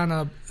already on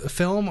a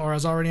film or I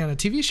was already on a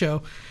TV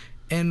show.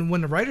 And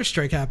when the writer's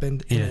strike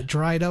happened and it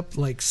dried up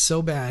like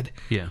so bad,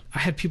 I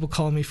had people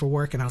calling me for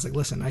work, and I was like,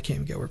 "Listen, I can't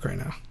even get work right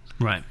now."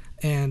 Right.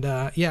 And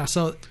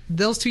so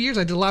those 2 years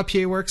I did a lot of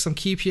PA work, some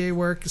key PA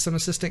work, some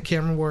assistant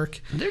camera work.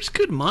 There's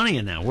good money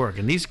in that work,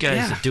 and these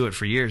guys that do it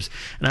for years.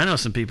 And I know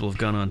some people have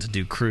gone on to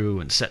do crew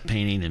and set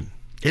painting, and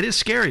it is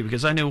scary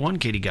because I knew one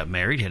kid, he got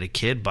married, had a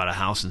kid, bought a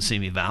house in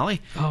Simi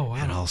Valley,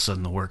 and all of a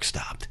sudden the work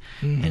stopped.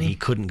 And he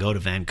couldn't go to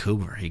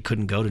Vancouver. He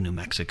couldn't go to New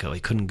Mexico. He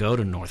couldn't go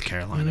to North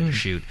Carolina to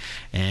shoot.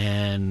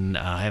 And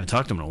I haven't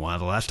talked to him in a while.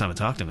 The last time I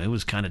talked to him, it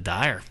was kind of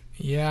dire.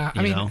 Yeah,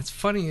 I mean, it's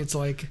funny. It's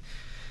like...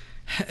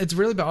 It's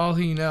really about all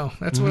who you know.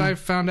 That's what I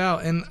found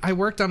out. And I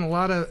worked on a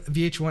lot of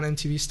VH1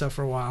 MTV stuff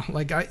for a while.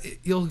 Like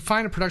you'll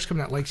find a production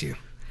company that likes you.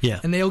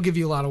 Yeah. And they'll give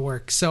you a lot of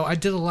work. So I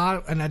did a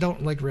lot, and I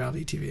don't like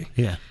reality TV.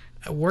 Yeah.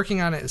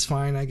 Working on it is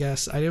fine, I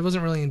guess. I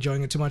wasn't really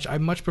enjoying it too much. I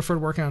much preferred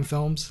working on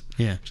films.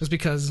 Yeah. Just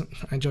because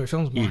I enjoy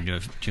films more.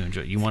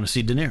 You want to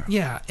see De Niro.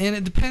 Yeah. And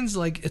it depends.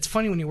 Like, it's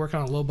funny when you work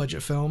on a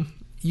low-budget film.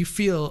 You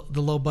feel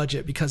the low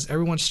budget because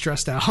everyone's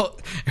stressed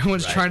out.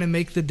 Everyone's trying to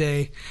make the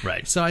day.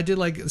 Right. So I did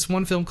like this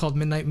one film called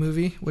Midnight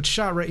Movie, which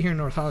shot right here in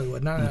North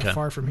Hollywood, not that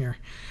far from here.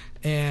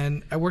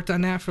 And I worked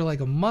on that for like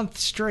a month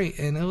straight,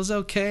 and it was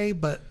okay,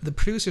 but the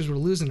producers were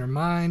losing their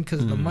mind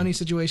because of the money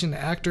situation. The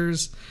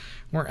actors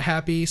weren't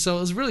happy. So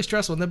it was really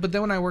stressful. But then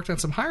when I worked on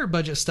some higher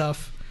budget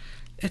stuff,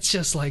 it's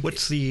just like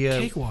what's the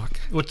cakewalk.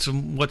 What's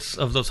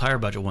of those higher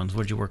budget ones?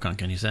 What did you work on?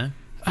 Can you say?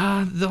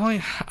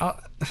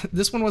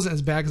 This one wasn't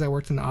as bad because I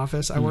worked in the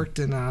office. I worked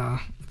in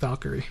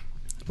Valkyrie,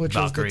 which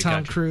was the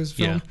Tom Cruise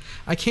film. Yeah.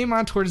 I came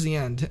on towards the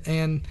end,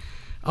 and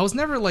I was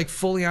never like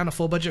fully on a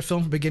full budget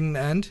film from beginning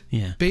to end.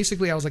 Yeah.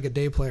 Basically, I was like a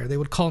day player. They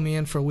would call me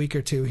in for a week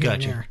or two here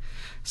and there.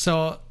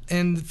 So,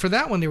 and for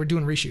that one, they were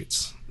doing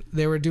reshoots.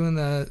 They were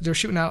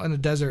shooting out in the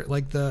desert,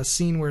 like the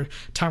scene where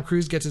Tom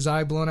Cruise gets his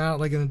eye blown out,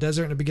 like in the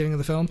desert in the beginning of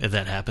the film. If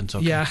that happens,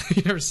 okay. Yeah,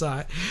 you never saw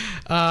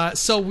it.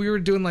 So we were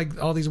doing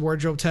like all these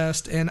wardrobe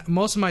tests, and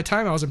most of my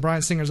time I was in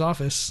Bryan Singer's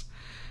office.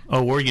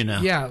 Oh, were you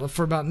now? Yeah,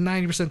 for about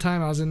 90% of the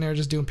time I was in there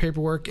just doing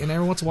paperwork, and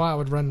every once in a while I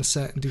would run the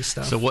set and do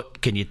stuff. So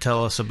what can you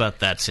tell us about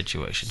that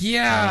situation?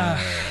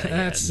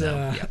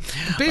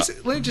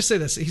 Basically, let me just say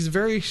this. He's a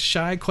very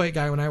shy, quiet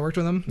guy. When I worked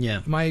with him,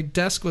 my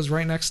desk was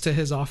right next to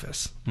his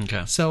office.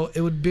 Okay. So it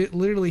would be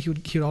literally, he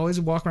would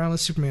always walk around with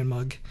a Superman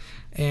mug,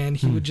 and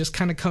he would just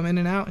kind of come in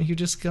and out, and he'd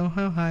just go,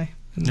 "Oh, hi."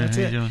 And that's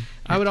it.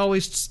 I would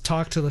always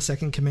talk to the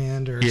second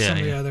command or some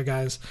of the other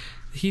guys.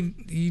 He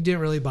didn't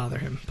really bother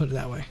him, put it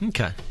that way.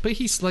 Okay. But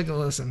he's like,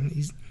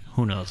 listen,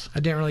 who knows? I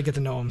didn't really get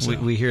to know him. So.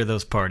 We hear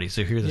those parties.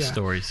 We hear the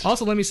stories.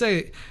 Also, let me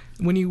say,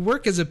 when you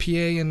work as a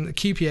PA and a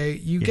key PA,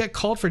 you get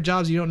called for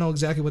jobs you don't know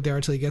exactly what they are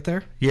until you get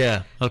there.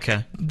 Yeah.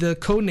 Okay. The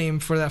code name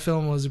for that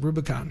film was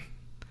Rubicon.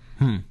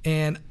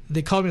 And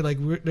they called me like,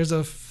 there's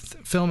a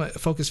film at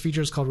Focus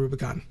Features called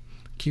Rubicon.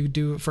 Can you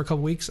do it for a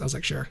couple weeks? I was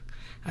like, sure.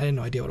 I didn't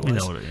know idea what it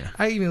was.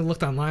 I even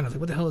looked online. I was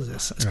like, what the hell is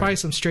this? It's probably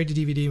some straight to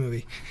DVD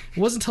movie. It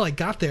wasn't until I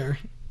got there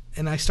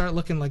and I start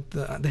looking like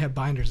they have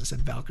binders that said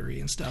Valkyrie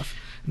and stuff,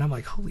 and I'm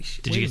like, holy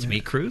shit. Did you get to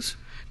meet Cruise?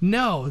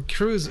 No,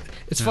 Cruise.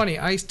 It's funny.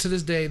 To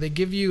this day, they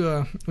give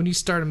you when you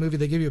start a movie,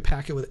 they give you a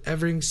packet with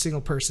every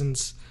single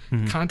person's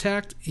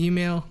contact,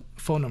 email,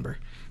 phone number.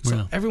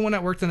 So everyone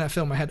that worked on that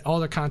film, I had all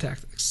their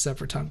contacts except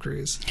for Tom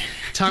Cruise.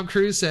 Tom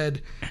Cruise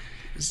said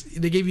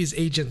they gave you his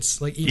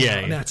agents like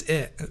email, and that's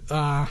it.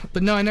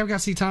 But no, I never got to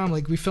see Tom.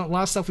 Like we filmed a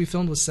lot of stuff. We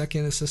filmed with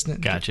second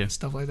assistant,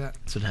 stuff like that.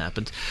 That's what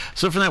happens.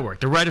 So from that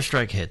work, the writer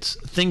strike hits.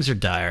 Things are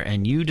dire,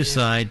 and you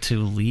decide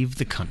to leave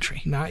the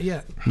country. Not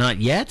yet. Not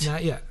yet.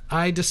 Not yet.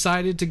 I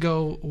decided to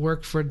go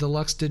work for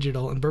Deluxe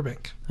Digital in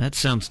Burbank. That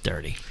sounds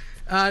dirty.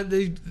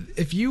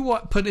 If you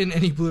put in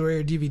any Blu-ray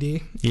or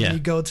DVD, and you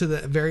go to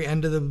the very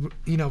end of the,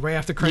 right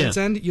after credits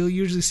end, you'll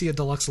usually see a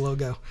Deluxe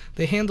logo.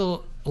 They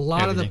handle a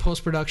lot of the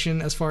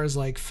post-production as far as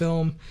like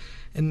film,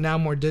 and now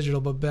more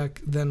digital, but back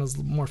then it was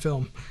more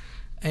film.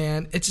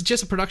 And it's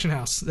just a production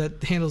house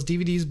that handles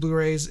DVDs,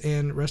 Blu-rays,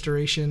 and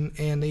restoration,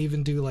 and they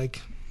even do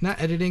like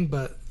not editing,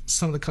 but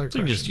some of the color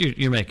correction.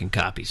 You're making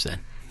copies then.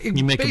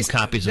 You're making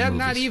copies of movies.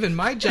 Not even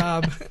my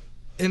job.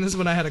 And this is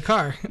when I had a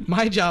car.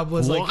 My job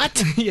was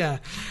what? Yeah,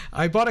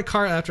 I bought a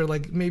car after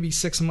like maybe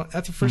 6 months.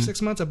 After the first 6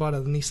 months, I bought a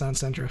Nissan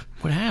Sentra.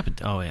 What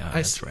happened? Oh yeah,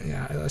 that's right.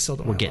 Yeah, I sold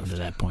it. We're getting to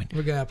that point.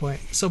 We're getting to that point.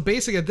 So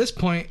basically, at this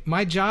point,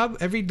 my job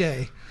every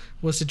day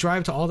was to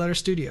drive to all the other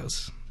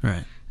studios,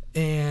 right,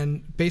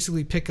 and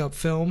basically pick up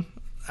film.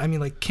 I mean,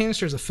 like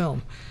canisters of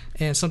film,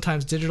 and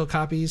sometimes digital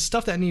copies,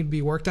 stuff that needed to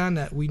be worked on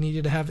that we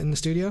needed to have in the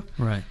studio.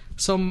 Right.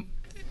 So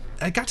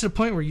I got to the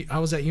point where I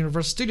was at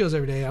Universal Studios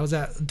every day. I was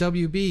at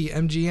WB,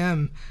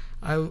 MGM.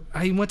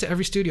 I went to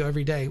every studio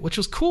every day, which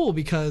was cool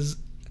because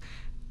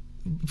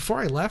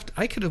before I left,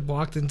 I could have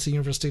walked into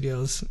Universal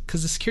Studios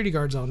because the security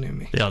guards all knew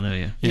me. They all knew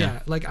you.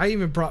 Yeah. Like I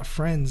even brought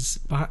friends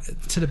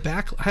to the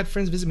back. I had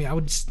friends visit me. I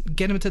would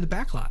get them to the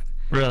back lot.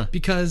 Really?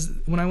 Because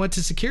when I went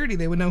to security,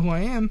 they would know who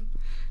I am.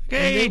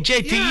 Hey,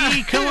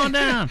 JT, come on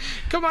down.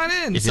 Come on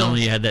in. If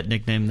only you had that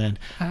nickname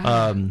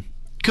then.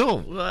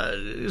 Cool.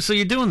 So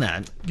you're doing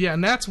that. Yeah,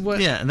 and that's what.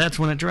 Yeah, and that's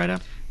when it dried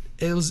up.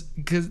 It was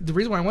because the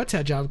reason why I went to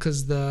that job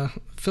because the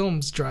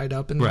films dried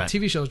up and the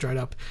TV shows dried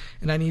up,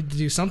 and I needed to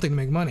do something to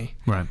make money.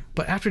 Right.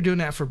 But after doing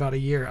that for about a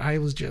year, I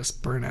was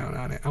just burnt out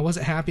on it. I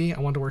wasn't happy. I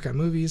wanted to work on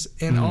movies,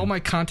 and all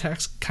my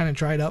contacts kind of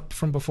dried up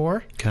from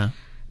before. Okay.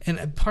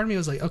 And part of me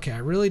was like, okay, I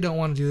really don't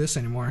want to do this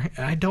anymore.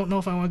 And I don't know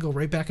if I want to go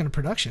right back into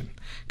production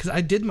because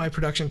I did my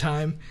production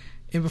time,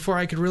 and before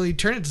I could really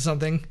turn it to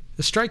something,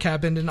 the strike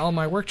happened and all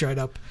my work dried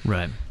up.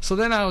 Right. So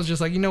then I was just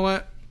like, you know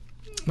what?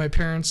 My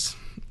parents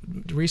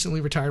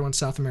recently retired, went to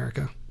South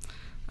America.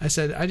 I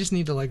said, I just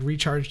need to like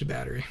recharge the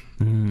battery.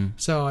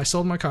 So I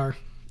sold my car.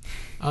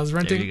 I was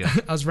renting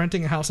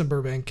a house in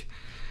Burbank.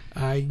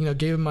 I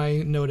gave him my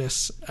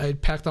notice. I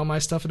packed all my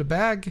stuff in a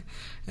bag,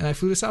 and I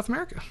flew to South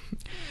America.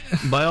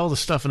 By all the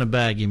stuff in a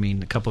bag, you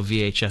mean a couple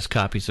VHS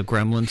copies of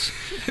Gremlins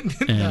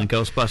and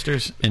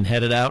Ghostbusters, and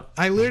headed out?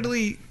 I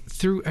literally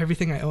threw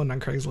everything I owned on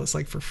Craigslist,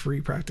 like for free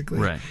practically.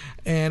 Right.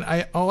 And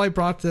all I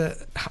brought to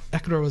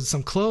Ecuador was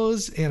some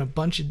clothes and a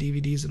bunch of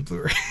DVDs and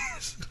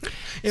Blu-rays.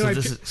 So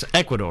this is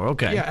Ecuador,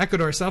 okay. Yeah,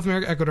 Ecuador, South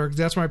America, Ecuador.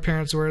 That's where my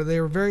parents were.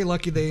 They were very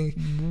lucky.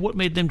 What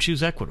made them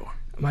choose Ecuador?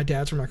 My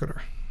dad's from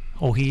Ecuador.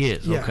 Oh, he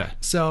is? Yeah. Okay.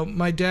 So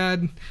my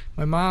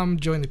mom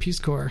joined the Peace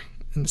Corps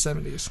in the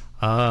 70s.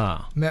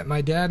 Ah. Met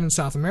my dad in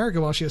South America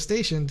while she was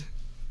stationed.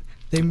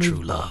 They moved,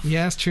 true love.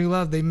 Yes, true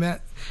love. They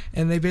met,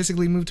 and they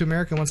basically moved to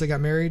America once they got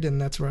married, and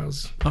that's where I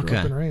was grew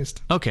up and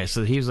raised. Okay,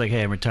 so he was like,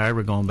 hey, I'm retired.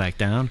 We're going back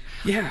down.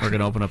 Yeah. We're going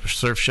to open up a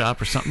surf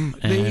shop or something.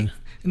 And they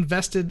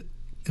invested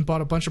and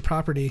bought a bunch of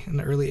property in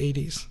the early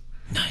 80s.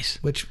 Nice.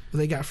 Which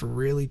they got for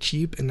really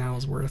cheap, and now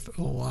is worth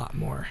a lot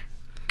more.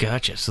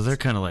 Gotcha. So they're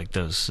kind of like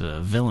those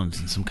villains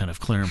in some kind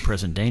of Clear and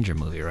Present Danger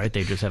movie, right?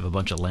 They just have a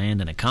bunch of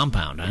land and a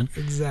compound, huh?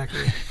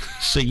 Exactly.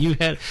 So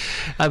I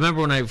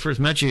remember when I first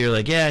met you, you're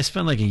like, yeah, I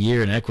spent like a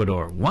year in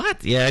Ecuador.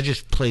 What? Yeah, I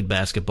just played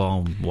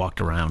basketball and walked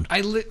around.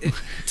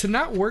 To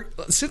not work,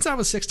 since I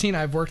was 16,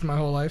 I've worked my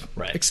whole life.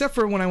 Right. Except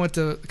for when I went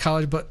to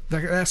college, but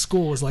that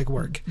school was like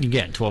work. You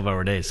get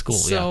 12-hour days school,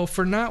 So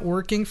for not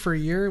working for a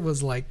year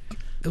was like,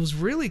 it was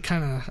really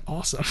kind of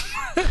awesome.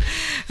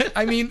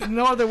 I mean,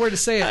 no other word to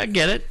say it. I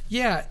get it.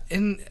 Yeah,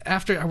 and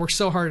after I worked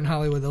so hard in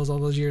Hollywood all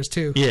those years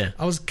too. Yeah.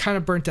 I was kind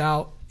of burnt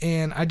out,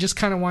 and I just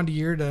kind of wanted a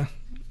year to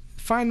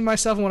find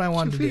myself and what I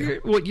wanted to do.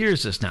 What year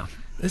is this now?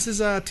 This is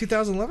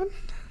 2011.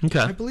 Okay.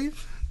 I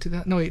believe.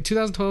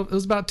 2012. It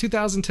was about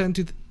 2010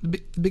 to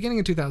the beginning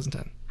of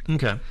 2010.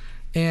 Okay.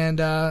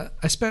 And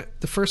I spent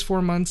the first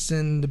 4 months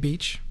in the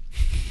beach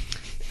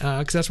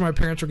because that's where my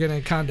parents were getting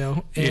a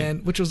condo,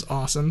 which was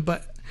awesome,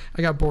 but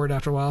I got bored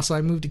after a while, so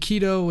I moved to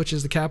Quito, which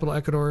is the capital of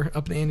Ecuador,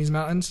 up in the Andes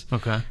Mountains.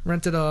 Okay.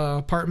 Rented an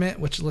apartment,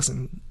 which,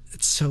 listen,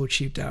 it's so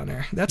cheap down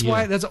there. That's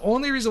the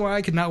only reason why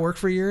I could not work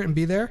for a year and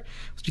be there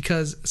was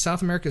because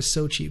South America is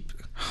so cheap.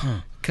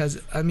 Huh.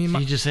 Because I mean,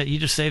 you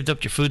just saved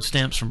up your food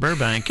stamps from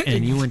Burbank,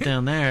 and you went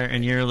down there,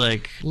 and you're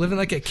like living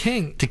like a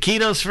king.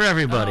 Taquitos for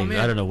everybody.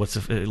 Oh, I don't know what's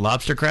the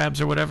lobster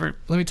crabs or whatever.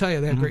 Let me tell you,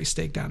 they have great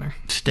steak down there.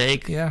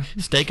 Steak, yeah,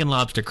 steak and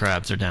lobster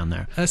crabs are down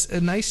there. A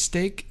nice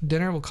steak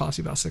dinner will cost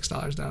you about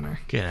 $6 down there.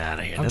 Get out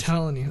of here! I'm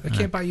telling you, I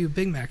can't buy you a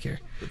Big Mac here.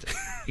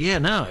 Yeah,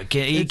 no,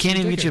 you can't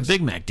even get you a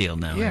Big Mac deal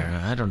now.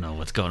 Yeah. I don't know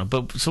what's going on,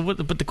 but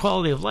the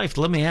quality of life.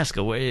 Let me ask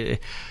you,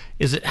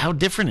 how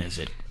different is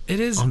it? It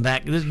is on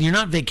that. You're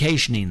not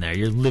vacationing there;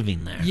 you're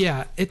living there.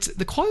 Yeah, it's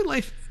the quality of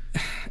life.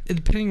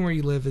 Depending where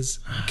you live,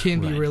 can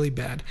be really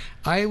bad.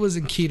 I was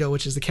in Quito,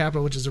 which is the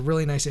capital, which is a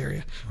really nice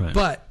area. Right.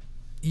 But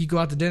you go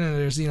out to dinner, and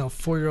there's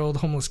 4-year-old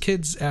homeless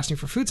kids asking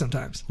for food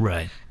sometimes.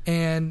 Right.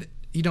 And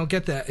you don't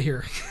get that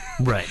here.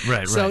 Right.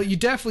 So you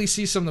definitely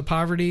see some of the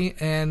poverty,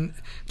 and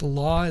the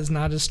law is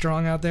not as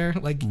strong out there.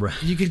 Like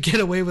you could get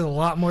away with a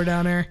lot more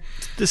down there.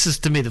 This is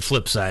to me the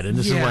flip side, and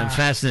this is why I'm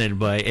fascinated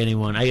by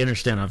anyone. I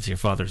understand obviously your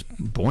father's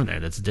born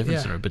there; that's a different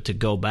story. But to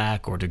go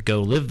back or to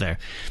go live there,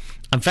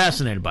 I'm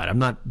fascinated by it. I'm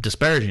not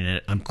disparaging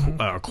it. I'm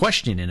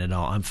questioning it at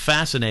all. I'm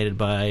fascinated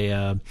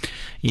by.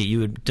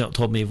 You had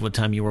told me what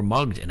time you were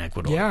mugged in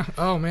Ecuador. Yeah.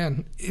 Oh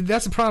man,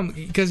 that's the problem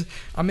because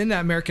I'm in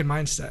that American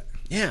mindset.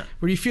 Yeah.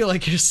 Where you feel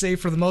like you're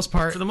safe for the most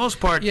part. For the most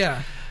part.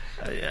 Yeah.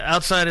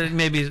 Outside of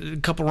maybe a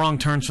couple wrong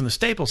turns from the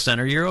Staples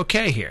Center, you're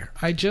okay here.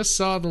 I just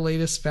saw the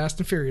latest Fast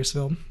and Furious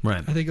film.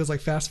 Right. I think it was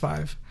like Fast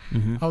 5.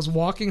 Mm-hmm. I was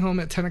walking home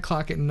at 10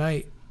 o'clock at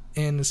night,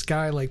 and this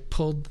guy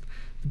pulled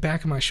the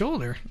back of my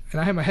shoulder, and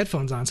I had my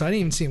headphones on, so I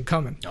didn't even see him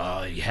coming.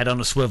 Oh, you head on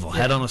a swivel.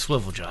 Head on a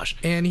swivel, Josh.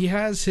 And he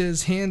has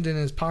his hand in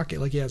his pocket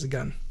like he has a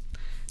gun.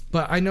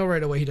 But I know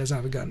right away he doesn't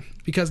have a gun.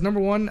 Because, number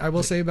one, I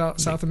will say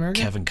about South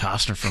America... Kevin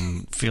Costner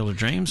from Field of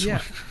Dreams?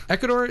 Yeah.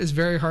 Ecuador is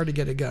very hard to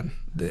get a gun.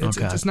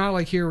 It's not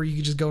like here where you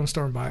can just go in a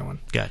store and buy one.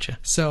 Gotcha.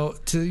 So,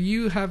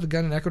 you have a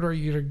gun in Ecuador,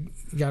 you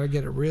got to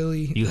get it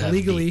really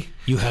legally.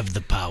 You have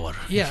the power.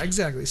 Yeah,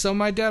 exactly. So,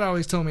 my dad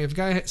always told me, if a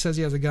guy says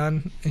he has a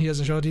gun and he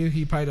doesn't show it to you,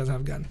 he probably doesn't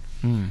have a gun.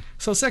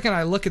 So, second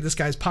I look at this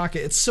guy's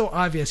pocket, it's so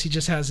obvious he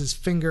just has his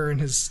finger in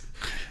his...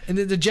 And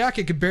the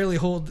jacket could barely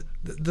hold...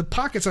 The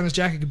pockets on his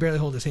jacket could barely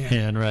hold his hand.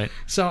 Yeah, right.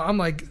 So I'm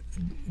like,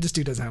 this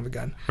dude doesn't have a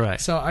gun. Right.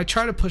 So I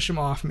try to push him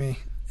off me,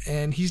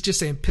 and he's just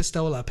saying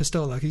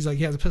pistola. He's like,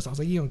 he has a pistol. I was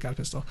like, you don't got a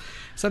pistol.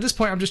 So at this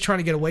point, I'm just trying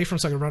to get away from him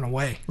so I can run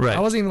away. Right. I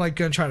wasn't even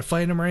going to try to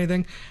fight him or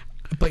anything,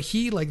 but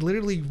he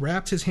literally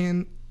wrapped his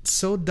hand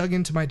so dug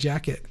into my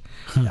jacket.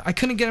 I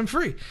couldn't get him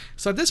free.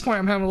 So at this point,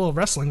 I'm having a little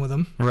wrestling with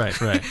him.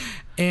 Right.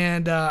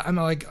 And I'm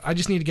like, I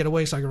just need to get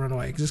away so I can run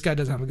away because this guy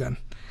doesn't have a gun.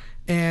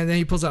 And then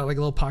he pulls out a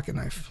little pocket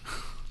knife.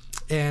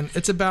 And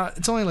it's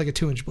only like a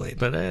 2-inch blade.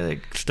 But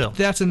still.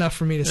 That's enough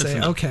for me to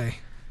say, okay.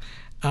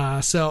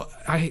 So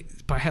I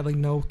had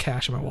no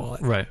cash in my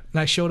wallet. Right. And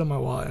I showed him my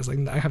wallet. I was like,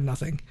 I have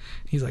nothing.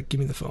 He's like, give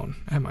me the phone.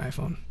 I have my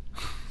iPhone.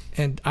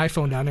 And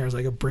iPhone down there is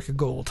like a brick of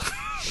gold.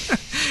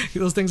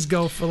 Those things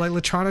go for,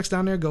 electronics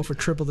down there go for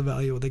triple the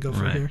value what they go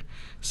for here.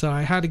 So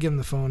I had to give him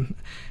the phone.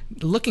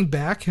 Looking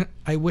back,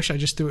 I wish I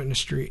just threw it in the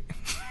street.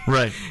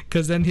 Right.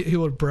 Because then he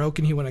would have broke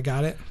and he wouldn't have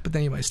got it. But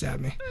then he might stab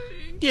me.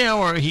 Yeah,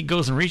 or he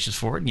goes and reaches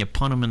for it and you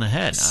punt him in the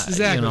head.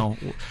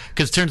 Exactly.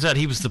 Because it turns out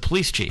he was the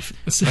police chief.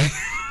 Right?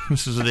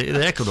 This is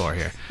the Ecuador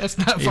here. That's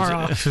not far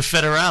off.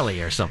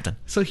 Federale or something.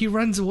 So he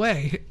runs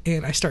away,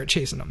 and I start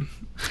chasing him.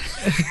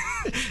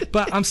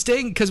 But I'm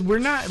staying because we're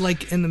not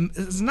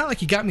it's not like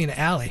he got me in an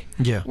alley.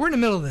 Yeah, we're in the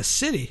middle of the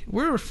city.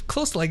 We're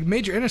close to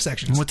major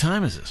intersections. What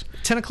time is this?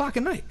 10 o'clock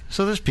at night.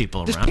 So there's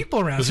people around. There's people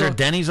around. Is there a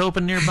Denny's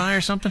open nearby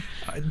or something?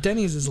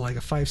 Denny's is like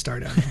a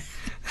 5-star down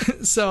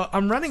there. So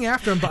I'm running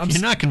after him, but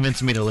you're not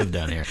convincing me to live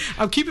down here.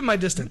 I'm keeping my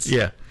distance.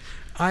 Yeah.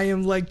 I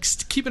am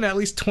keeping at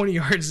least 20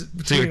 yards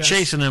between So you're us.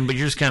 chasing him, but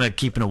you're just kind of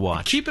keeping a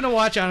watch. Keeping a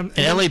watch on him.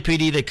 In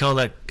LAPD, they call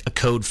that a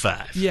code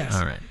 5. Yes.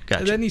 All right,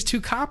 gotcha. And then these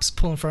 2 cops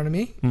pull in front of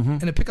me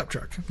in a pickup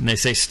truck. And they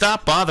say,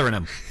 stop bothering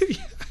him.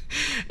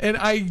 And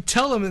I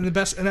tell them in the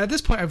best, and at this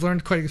point I've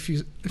learned quite a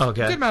good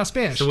amount of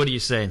Spanish. So what do you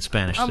say in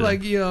Spanish? I'm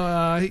like,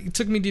 he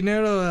took me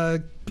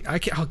dinero. I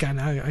can't. Oh God,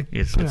 now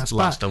it's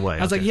lost away.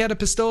 I was like, he had a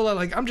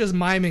pistola. I'm just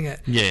miming it.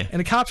 Yeah. And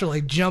the cops are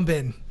like, jump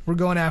in. We're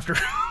going after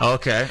him.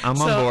 Okay,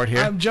 I'm on board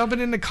here. I'm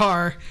jumping in the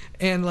car,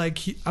 and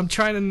I'm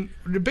trying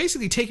to. They're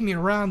basically taking me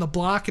around the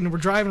block, and we're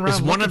driving around.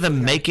 Is one of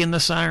them making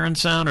the siren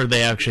sound, or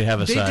they actually have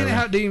a siren? They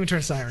didn't even turn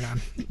the siren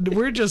on.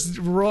 We're just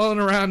rolling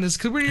around this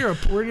because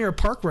we're near a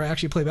park where I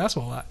actually play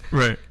basketball a lot.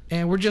 Right.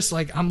 And we're just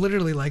I'm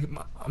literally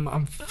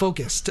I'm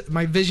focused.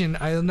 My vision,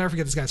 I'll never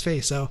forget this guy's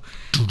face. So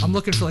I'm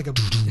looking for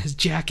his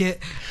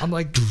jacket. I'm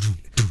like,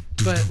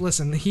 but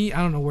listen, I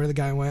don't know where the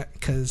guy went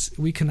because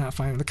we could not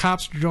find him. The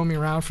cops drove me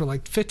around for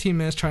 15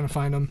 minutes trying to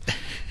find him.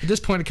 At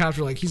this point, the cops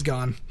were like, he's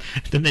gone.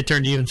 Then they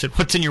turned to you and said,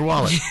 what's in your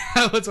wallet?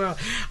 Yeah,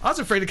 I was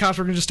afraid the cops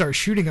were going to just start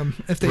shooting him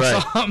if they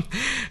saw him.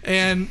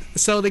 And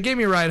so they gave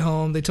me a ride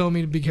home. They told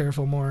me to be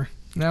careful more.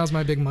 That was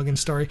my big mugging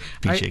story.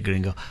 PJ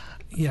Gringo.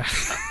 Yeah.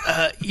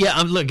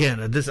 Look,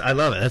 again, I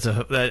love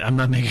it. I'm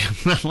not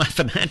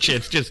laughing at you.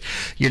 It's just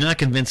you're not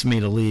convincing me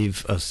to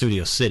leave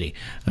Studio City.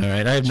 All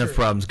right, I have enough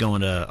problems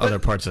going to other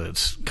parts of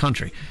this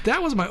country.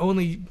 That was my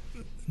only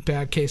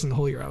bad case in the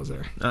whole year I was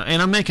there.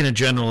 And I'm making a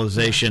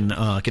generalization.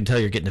 I can tell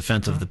you're getting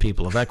defensive of the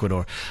people of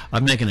Ecuador.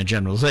 I'm making a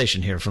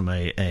generalization here from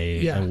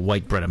a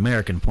white bread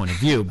American point of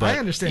view. But I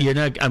understand. You're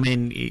not. I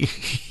mean,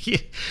 the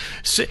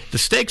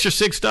steaks are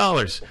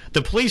 $6.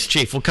 The police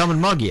chief will come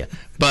and mug you,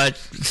 but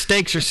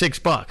steaks are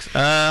 $6.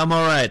 I'm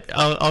all right.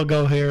 I'll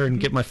go here and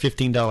get my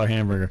 $15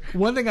 hamburger.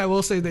 One thing I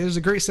will say, there's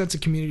a great sense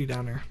of community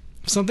down there.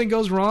 If something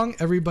goes wrong,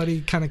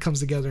 everybody kind of comes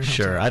together. And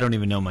sure, I don't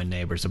even know my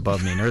neighbors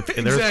above me. An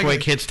Exactly.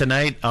 earthquake hits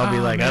tonight, I'll be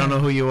like, man. I don't know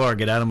who you are.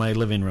 Get out of my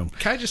living room.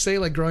 Can I just say,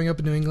 like, growing up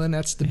in New England,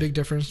 that's the big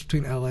difference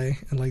between L.A.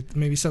 and, like,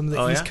 maybe some of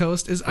the East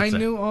Coast, is I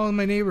knew all of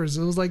my neighbors.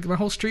 It was like my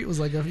whole street was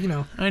like,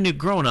 I knew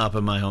growing up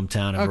in my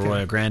hometown of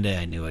Arroyo Grande,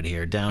 I knew it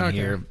here. Down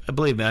here,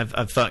 believe me,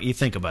 I've thought, you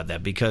think about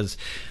that, because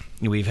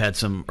we've had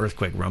some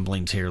earthquake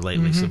rumblings here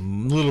lately,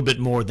 some a little bit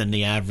more than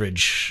the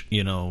average,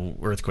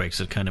 earthquakes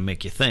that kind of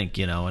make you think,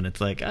 and it's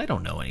like, I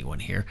don't know anyone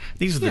here.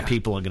 These are the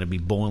people I'm going to be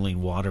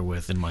boiling water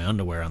with in my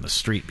underwear on the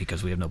street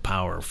because we have no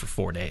power for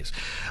 4 days.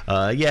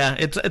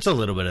 It's a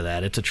little bit of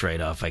that. It's a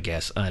trade-off, I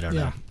guess. I don't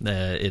know.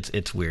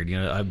 It's weird.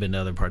 I've been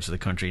to other parts of the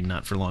country,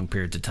 not for long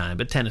periods of time,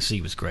 but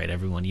Tennessee was great.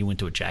 You went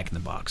to a Jack in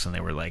the Box and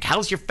they were like,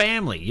 how's your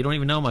family? You don't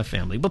even know my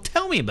family. Well,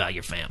 tell me about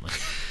your family.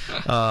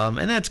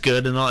 And that's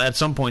good. And at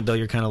some point, though,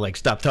 you're kind of like,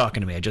 stop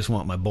talking to me. I just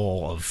want my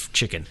bowl of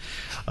chicken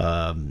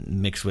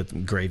mixed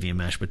with gravy and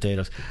mashed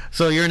potatoes.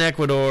 So you're in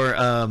Ecuador.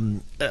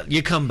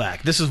 You come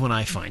back. This is when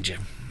I find you.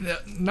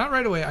 Not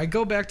right away. I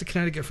go back to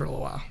Connecticut for a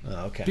little while.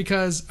 Oh, okay.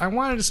 Because I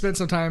wanted to spend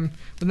some time,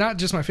 but not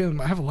just my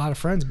family. I have a lot of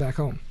friends back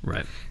home.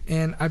 Right.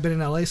 And I've been in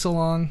LA so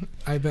long.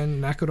 I've been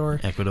in Ecuador.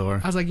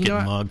 I was like, you know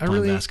what?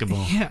 Playing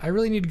basketball. Yeah, I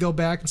really need to go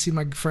back and see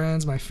my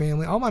friends, my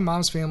family. All my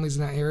mom's family's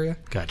in that area.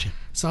 Gotcha.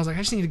 So I was like, I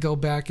just need to go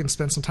back and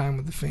spend some time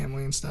with the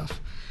family and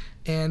stuff.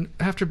 And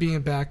after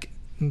being back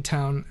in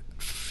town,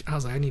 I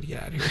was like, I need to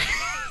get out of here.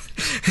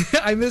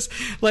 I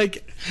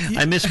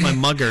miss my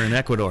mugger in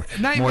Ecuador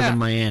more than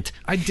my aunt.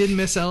 I did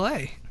miss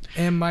L.A.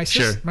 And my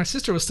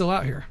sister was still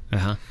out here.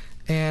 Uh-huh.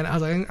 And I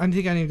was like, I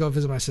think I need to go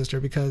visit my sister,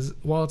 because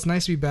while it's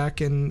nice to be back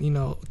in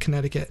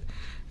Connecticut,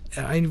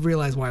 I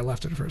realized why I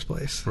left in the first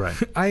place. Right.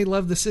 I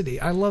love the city.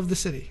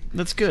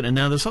 That's good. And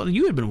now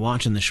you had been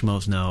watching the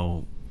Schmoes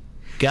Know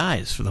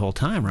guys for the whole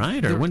time,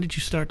 right? Or when did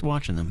you start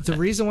watching them? The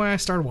reason why I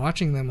started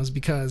watching them was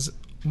because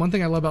one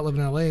thing I love about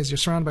living in LA is you're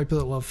surrounded by people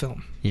that love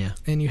film. Yeah.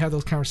 And you have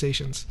those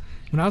conversations.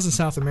 When I was in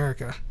South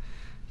America,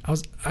 I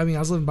was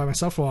living by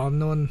myself for a while.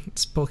 No one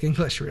spoke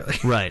English, really.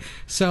 Right.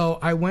 So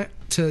I went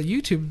to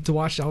YouTube to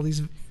watch all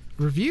these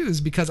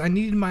reviews because I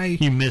needed you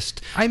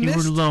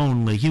were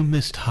lonely. You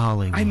missed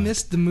Hollywood. I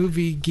missed the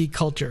movie geek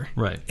culture.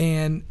 Right.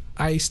 And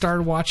I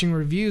started watching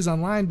reviews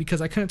online because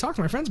I couldn't talk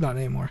to my friends about it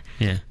anymore.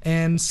 Yeah.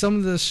 And some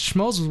of the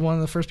Schmoes was one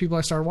of the first people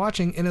I started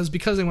watching, and it was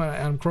because they went on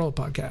Adam Carolla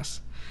podcast.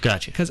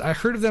 Gotcha. Because I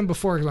heard of them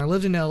before. Because when I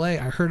lived in LA,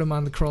 I heard them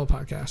on the Carolla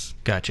podcast.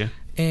 Gotcha.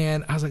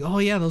 And I was like, oh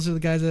yeah, those are the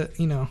guys that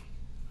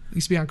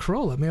used to be on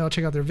Carolla. Maybe I'll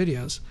check out their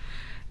videos.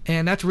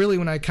 And that's really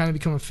when I kind of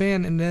become a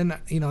fan. And then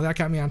that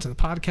got me onto the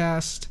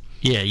podcast.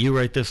 Yeah, you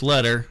write this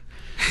letter,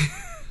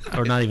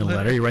 or not even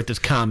letter. You write this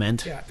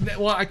comment. Yeah.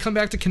 Well, I come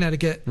back to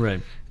Connecticut.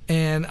 Right.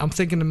 And I'm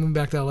thinking to move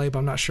back to LA, but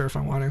I'm not sure if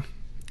I want to,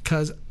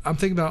 because I'm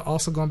thinking about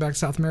also going back to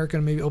South America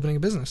and maybe opening a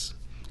business.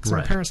 Because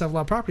my parents have a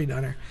lot of property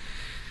down there.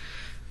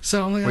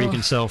 So I'm like, where you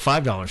can sell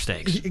 $5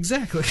 steaks.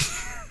 Exactly.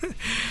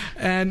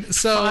 And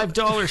so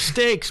 $5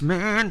 steaks,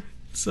 man.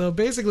 So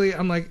basically,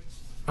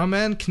 I'm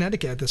in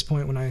Connecticut at this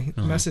point when I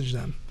message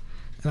them,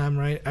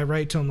 and I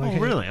write to them like,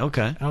 oh, really?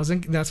 Okay.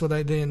 That's what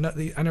I did.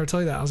 I never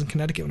tell you that I was in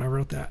Connecticut when I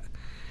wrote that,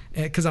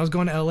 because I was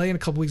going to LA in a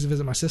couple weeks to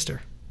visit my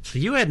sister. So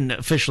you hadn't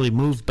officially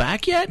moved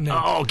back yet? No.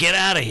 Oh, get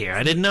out of here.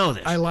 I didn't know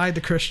this. I lied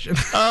to Christian.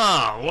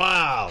 Oh,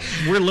 wow.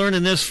 We're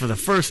learning this for the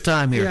first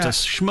time here. Yeah.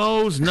 It's a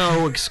Schmoes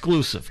Know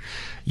exclusive.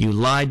 You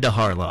lied to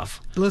Harloff.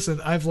 Listen,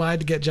 I've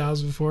lied to get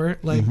jobs before.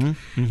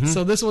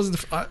 So this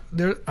was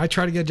I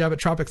tried to get a job at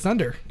Tropic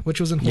Thunder, which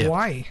was in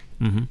Hawaii.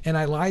 Mm-hmm. And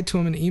I lied to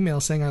him in an email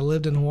saying I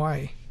lived in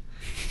Hawaii.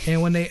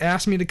 And when they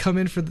asked me to come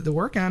in for the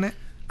work on it,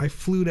 I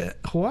flew to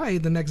Hawaii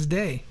the next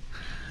day.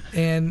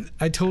 And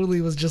I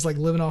totally was just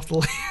living off the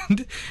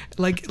land.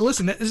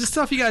 Listen, it's just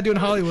stuff you got to do in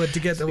Hollywood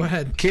to get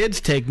ahead. Kids,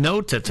 take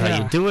notes. That's how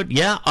you do it.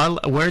 Yeah,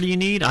 where do you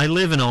need? I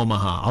live in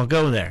Omaha. I'll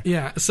go there.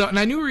 Yeah, and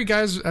I knew where you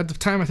guys, at the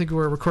time, I think we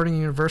were recording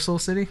in Universal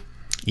City.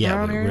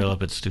 Yeah, we were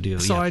up at studio.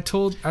 So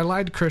I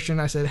lied to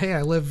Christian. I said, hey,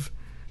 I live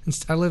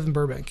in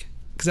Burbank,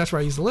 because that's where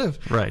I used to live.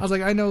 Right. I was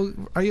like, I know,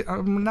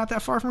 I'm not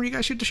that far from where you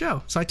guys shoot the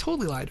show. So I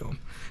totally lied to him.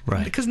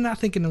 Right. Because not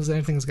thinking there was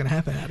anything that was going to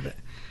happen out of it.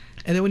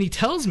 And then when he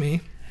tells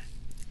me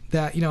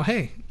that,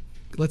 hey,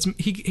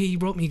 he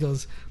wrote me, he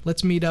goes,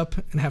 let's meet up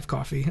and have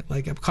coffee,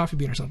 like a coffee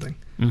bean or something.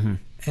 Mm-hmm.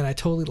 And I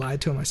totally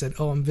lied to him. I said,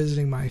 oh, I'm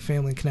visiting my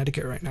family in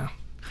Connecticut right now.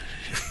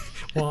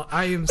 Well,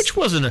 I am... Which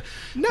wasn't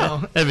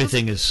no.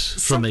 Everything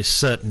is from a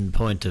certain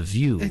point of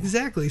view.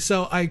 Exactly.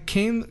 So I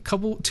came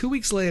 2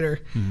 weeks later.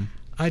 Mm-hmm.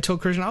 I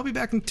told Christian, I'll be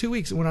back in 2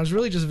 weeks, when I was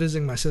really just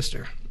visiting my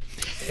sister.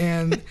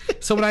 And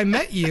so when I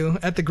met you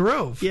at the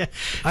Grove,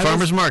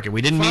 Farmers Market.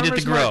 We didn't meet at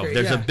the Grove. Market,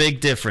 There's a big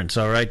difference.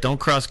 All right, don't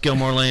cross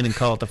Gilmore Lane and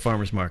call it the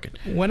Farmers Market.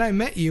 When I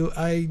met you,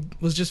 I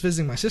was just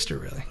visiting my sister.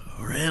 Really.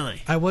 Oh,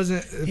 really? I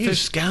wasn't. You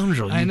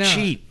scoundrel! You I know.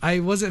 cheat. I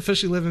wasn't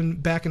officially living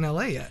back in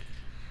LA yet.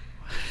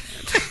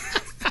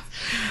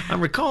 I'm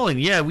recalling,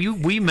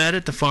 we met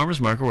at the Farmers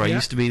Market where I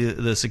used to be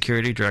the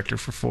security director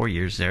for 4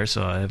 years there,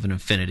 so I have an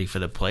affinity for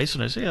the place.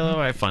 And I say, all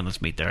right, fine,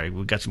 let's meet there.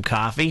 We got some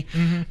coffee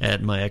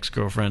at my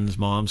ex-girlfriend's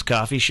mom's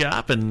coffee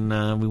shop,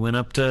 and we went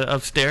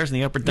upstairs in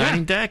the upper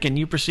dining deck, and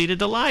you proceeded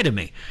to lie to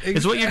me.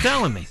 Is what you're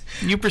telling me.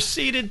 You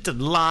proceeded to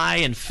lie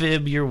and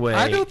fib your way.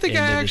 I don't think I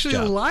actually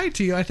lied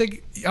to you. I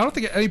don't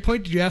think at any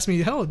point did you ask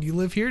me, hell, do you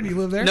live here? Do you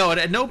live there? No,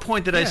 at no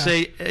point did I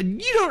say,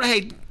 you don't,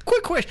 hey,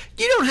 quick question.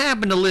 You don't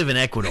happen to live in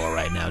Ecuador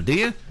right now, do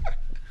you?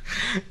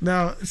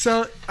 No.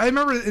 So I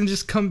remember and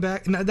just come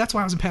back. And that's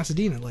why I was in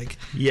Pasadena. Like,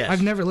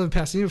 I've never lived in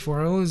Pasadena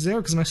before. I only was there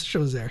because my sister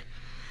was there.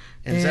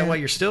 And is that why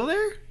you're still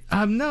there?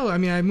 No, I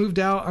mean I moved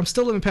out. I'm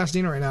still living in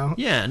Pasadena right now.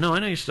 Yeah, no, I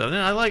know you're still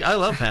there. I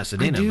love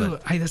Pasadena. I do.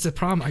 But that's the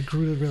problem. I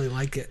grew to really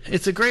like it.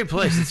 It's a great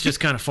place. It's just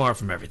kind of far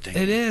from everything.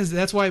 It is.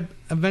 That's why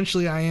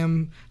eventually I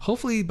am.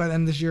 Hopefully by the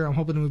end of this year, I'm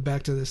hoping to move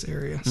back to this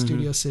area,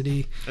 Studio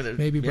City,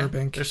 maybe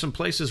Burbank. There's some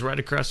places right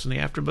across from the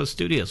AfterBuzz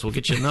Studios. We'll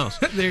get you in those.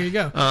 There you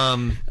go.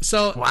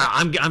 So wow,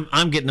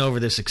 I'm getting over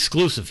this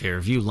exclusive here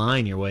of you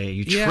lying your way.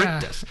 You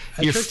tricked us.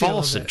 You're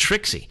false and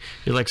tricksy.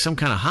 You're like some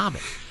kind of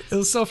hobbit. It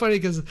was so funny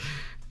because,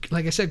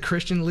 like I said,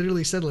 Christian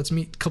literally said, let's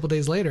meet a couple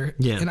days later.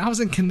 Yeah. And I was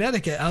in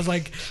Connecticut. I was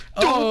like,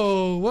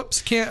 oh,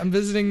 whoops, can't. I'm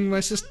visiting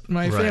my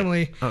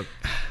family. Oh.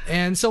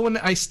 And so when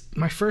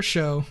my first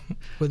show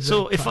with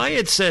if I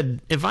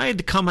had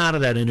to come out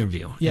of that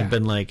interview and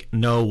been like,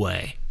 no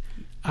way,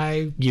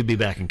 you'd be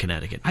back in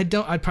Connecticut.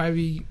 I'd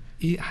probably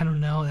be, I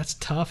don't know, that's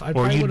tough.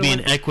 Or you'd be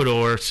in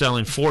Ecuador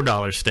selling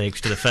 $4 steaks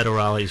to the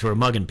federales who are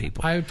mugging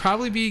people. I would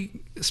probably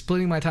be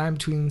splitting my time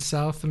between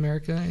South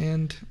America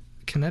and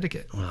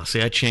Connecticut. Well,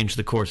 see, I changed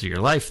the course of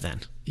your life then.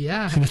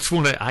 Yeah. That's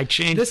when I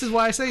changed. This is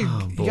why I say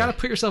you got to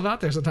put yourself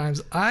out there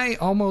sometimes. I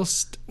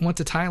almost went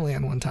to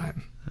Thailand one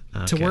time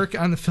to work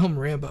on the film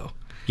Rambo.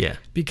 Yeah.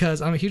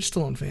 Because I'm a huge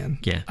Stallone fan.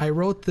 Yeah. I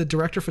wrote the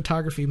director of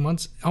photography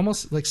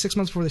almost like 6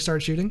 months before they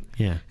started shooting.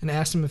 Yeah. And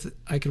asked him if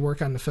I could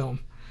work on the film.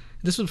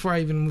 This was before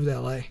I even moved to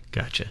LA.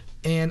 Gotcha.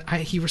 And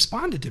he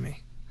responded to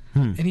me.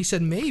 And he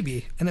said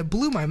maybe, and it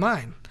blew my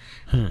mind.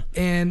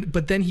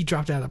 But then he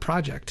dropped out of the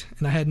project,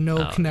 and I had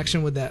no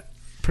connection with that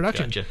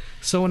production. Gotcha.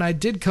 So when I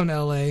did come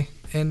to LA,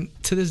 and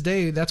to this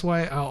day, that's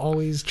why I'll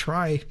always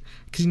try,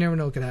 because you never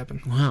know what could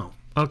happen. Wow.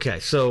 Okay.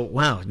 So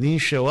then you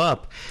show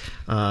up.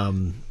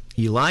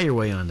 You lie your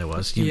way onto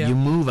us. You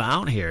move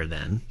out here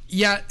then.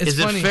 Yeah, it's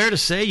funny. Is it fair to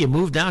say you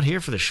moved out here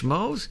for the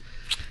schmoes?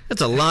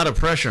 That's a lot of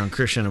pressure on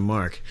Christian and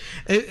Mark.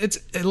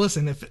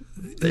 Listen,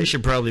 they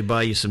should probably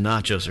buy you some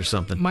nachos or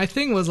something. My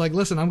thing was like,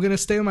 listen, I'm going to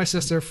stay with my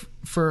sister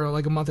for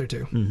like a month or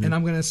two, and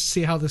I'm going to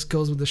see how this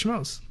goes with the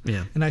schmoes.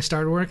 Yeah. And I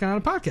started working on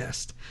a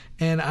podcast,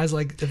 and I was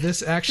like, if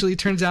this actually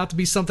turns out to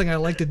be something I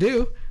like to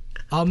do,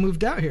 I'll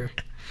move out here.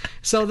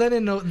 So then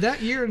in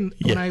that year,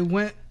 when I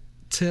went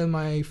to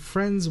my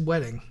friend's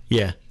wedding,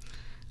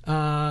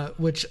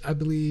 which I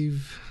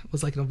believe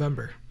was like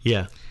November.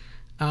 Yeah.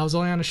 I was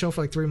only on the show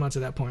for like 3 months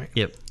at that point.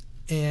 Yep.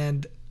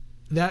 And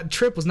that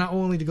trip was not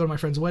only to go to my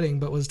friend's wedding,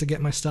 but was to get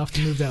my stuff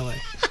to move to LA.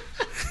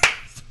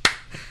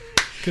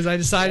 Because I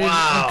decided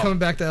I'm coming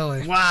back to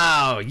LA.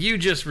 Wow, you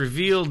just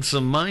revealed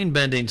some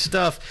mind-bending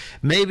stuff.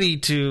 Maybe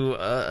to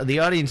the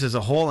audience as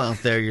a whole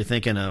out there, you're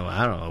thinking, oh,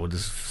 I don't know,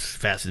 this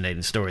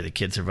fascinating story, the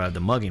kid survived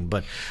the mugging.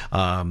 But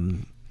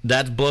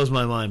that blows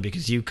my mind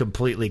because you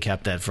completely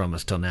kept that from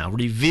us till now.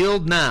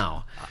 Revealed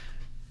now.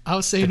 I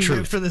was saving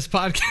it for this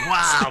podcast.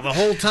 Wow, the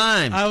whole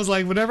time. I was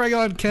like, whenever I go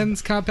on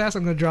Ken's Compass,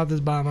 I'm going to drop this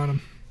bomb on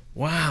him.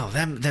 Wow,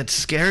 that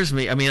scares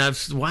me. I mean,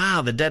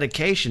 the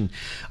dedication.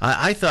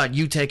 I thought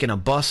you taking a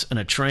bus and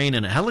a train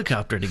and a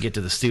helicopter to get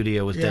to the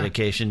studio was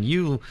dedication.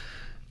 You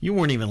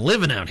weren't even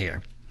living out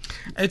here.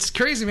 It's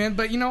crazy, man.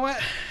 But you know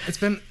what? It's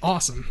been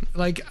awesome.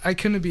 Like, I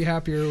couldn't be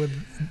happier with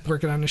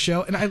working on the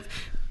show. And it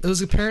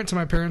was apparent to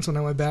my parents when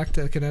I went back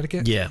to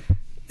Connecticut. Yeah.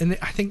 And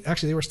I think,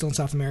 actually, they were still in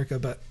South America,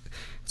 but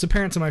it's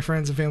apparent to my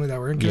friends and family that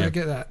were in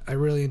Connecticut that I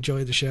really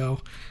enjoyed the show,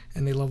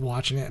 and they love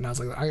watching it. And I was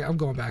like, I'm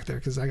going back there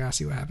because I got to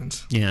see what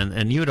happens. Yeah,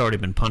 and you had already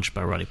been punched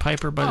by Roddy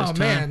Piper by this time. Oh,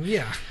 man,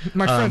 yeah.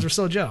 My friends were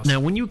so jealous. Now,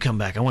 when you come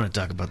back, I want to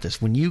talk about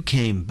this. When you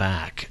came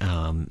back,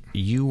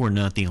 you were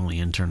not the only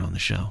intern on the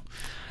show.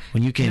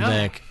 When you came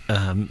back,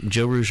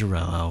 Joe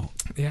Ruggiero,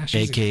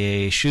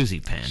 a.k.a.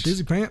 Shoesy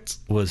Pants,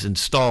 was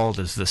installed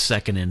as the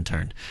second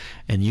intern,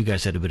 and you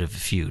guys had a bit of a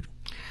feud.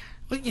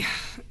 Well, yeah,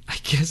 I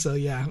guess so,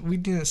 yeah. We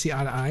didn't see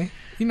eye to eye.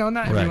 You know,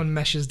 not everyone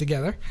meshes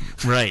together.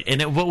 Right.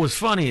 And what was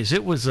funny is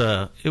it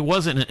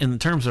wasn't, in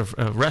terms of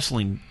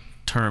wrestling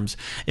terms,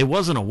 it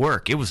wasn't a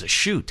work. It was a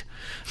shoot.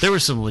 There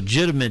was some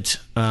legitimate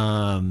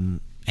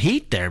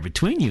heat there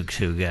between you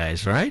two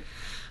guys, right?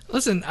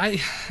 Listen,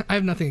 I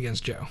have nothing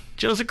against Joe.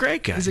 Joe's a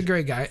great guy. He's a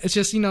great guy. It's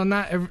just,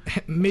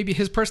 maybe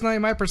his personality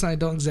and my personality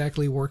don't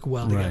exactly work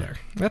well together.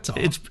 That's all.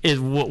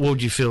 What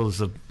would you feel is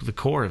the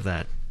core of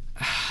that?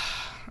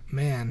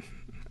 Man,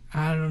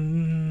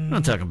 I'm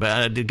not talking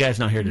about the guy's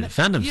not here to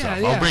defend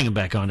himself. I'll bring him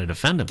back on to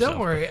defend himself. Don't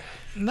worry.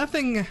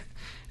 Nothing.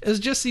 It's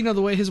just the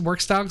way his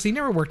work style. Cause he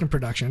never worked in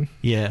production.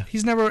 Yeah,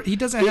 he's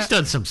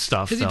done some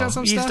stuff. Has he done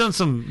some stuff? He's done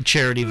some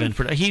charity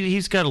event.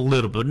 He's got a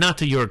little bit, not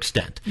to your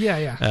extent.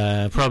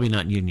 Yeah. Probably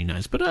not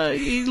unionized, but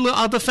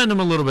I'll defend him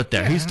a little bit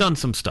there. Yeah. He's done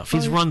some stuff.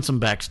 He's run some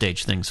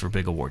backstage things for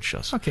big award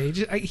shows. Okay,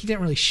 he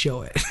didn't really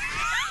show it.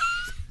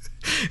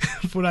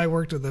 When I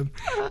worked with him,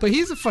 but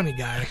he's a funny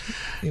guy.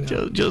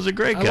 Joe's a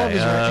great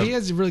guy. He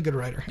is a really good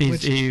writer.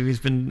 He's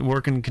been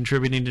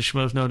contributing to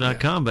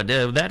schmoesknow.com, but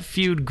that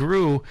feud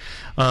grew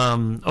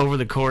over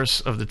the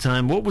course of the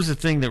time. What was the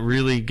thing that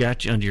really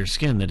got you under your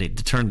skin that it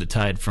turned the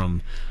tide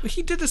from?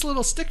 He did this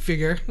little stick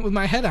figure with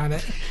my head on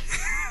it.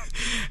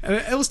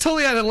 It was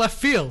totally out of left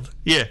field.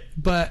 Yeah.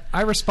 But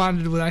I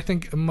responded with, I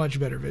think, a much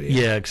better video.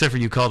 Yeah, except for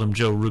you called him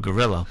Joe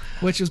Rugarillo.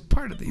 Which is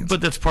part of the incident. But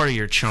that's part of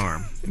your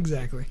charm.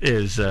 Exactly.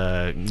 Is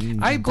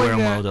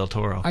Guillermo del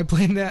Toro. I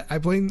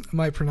blame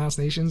my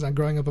pronunciations on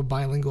growing up a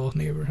bilingual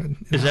neighborhood.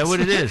 Is that what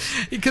it is?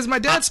 Because my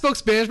dad spoke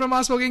Spanish, my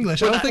mom spoke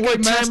English. I don't think I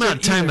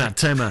mastered Time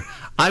out.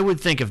 I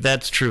would think if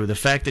that's true, the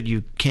fact that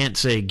you can't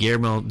say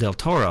Guillermo del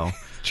Toro...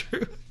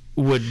 True.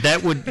 would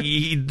not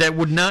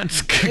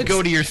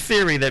go to your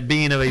theory that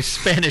being a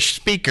Spanish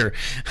speaker.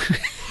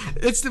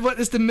 It's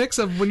the mix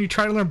of when you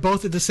try to learn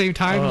both at the same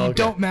time and you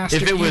don't master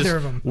either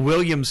of them. If it was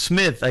William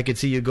Smith, I could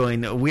see you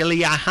going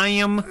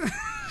William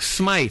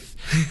Smythe.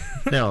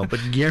 No, but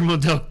Guillermo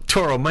del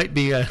Toro might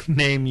be a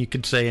name you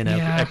could say in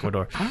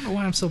Ecuador. I don't know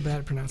why I'm so bad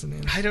at pronouncing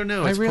names. I don't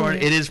know.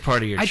 It is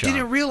part of your charm. I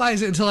didn't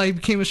realize it until I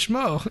became a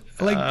schmo.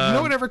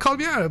 No one ever called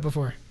me out on it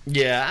before.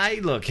 Yeah,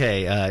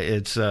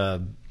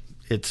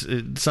 it's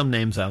some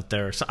names out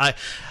there. So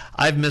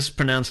I've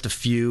mispronounced a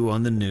few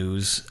on the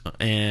news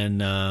and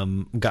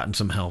gotten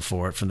some hell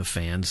for it from the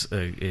fans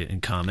in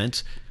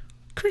comments.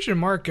 Christian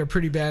and Mark are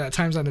pretty bad at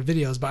times on the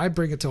videos, but I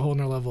bring it to a whole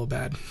nother level of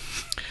bad.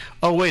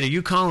 Oh, wait, are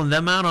you calling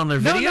them out on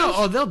their videos? No.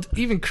 Oh,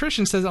 even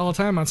Christian says all the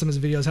time on some of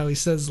his videos how he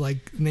says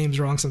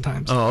names wrong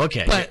sometimes. Oh,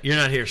 okay. But you're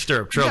not here to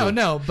stir up trouble.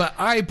 No, but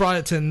I brought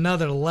it to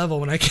another level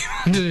when I came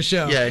onto the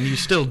show. Yeah, and you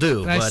still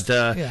do. It's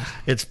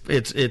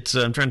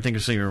I'm trying to think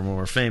of some of your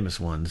more famous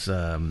ones.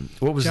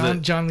 What was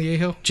John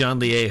Liejo? John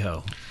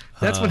Liejo.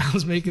 That's when I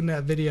was making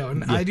that video,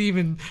 and I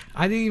didn't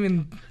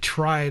even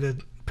try to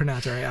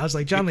pronounce it right. I was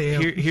like, John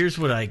Liejo.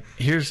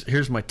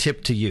 Here's my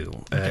tip to you.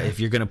 Okay. If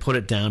you're going to put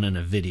it down in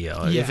a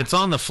video, if it's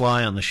on the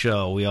fly on the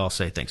show, we all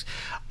say things.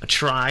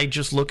 Try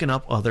just looking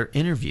up other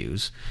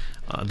interviews.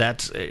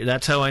 That's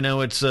how I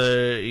know it's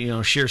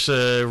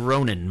Saoirse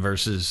Ronan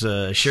versus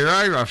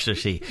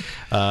Saoirse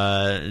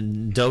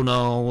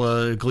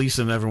Donald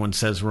Gleason. Everyone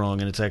says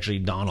wrong, and it's actually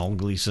Donald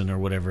Gleason or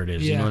whatever it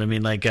is. You know what I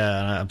mean?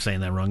 I'm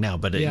saying that wrong now,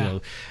 but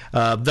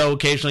though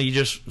occasionally you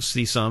just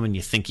see some and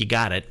you think you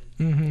got it.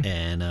 Mm-hmm.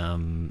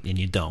 And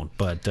you don't,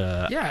 but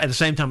at the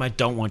same time, I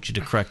don't want you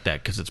to correct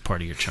that because it's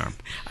part of your charm.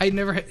 I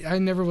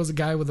never was a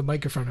guy with a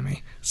mic in front of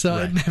me, so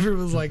it never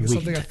was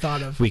something I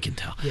thought of. We can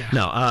tell. Yeah.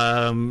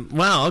 No.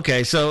 Well,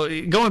 okay. So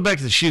going back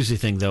to the Shoesy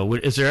thing, though,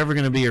 is there ever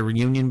going to be a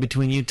reunion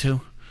between you two?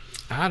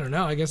 I don't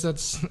know. I guess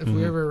that's if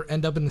we ever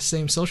end up in the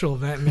same social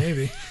event,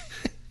 maybe.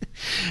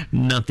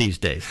 Not these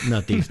days.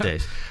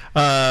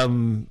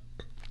 So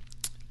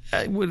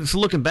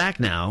looking back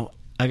now,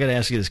 I got to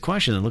ask you this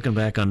question. And looking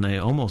back on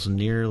almost 2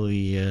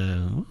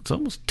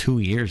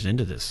 years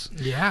into this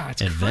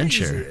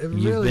adventure,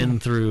 you've been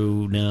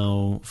through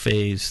now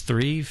phase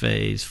 3,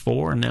 phase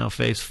 4, and now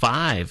phase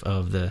 5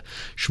 of the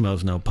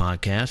Schmoes Know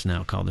podcast,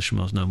 now called the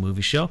Schmoes Know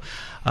Movie Show.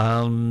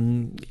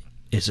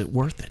 Is it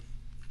worth it?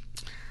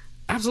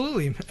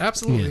 Absolutely,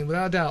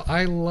 without a doubt.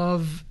 I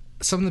love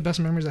some of the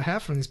best memories I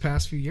have from these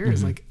past few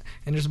years. And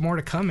there's more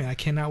to come. And I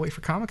cannot wait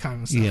for Comic-Con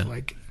and stuff. Yeah.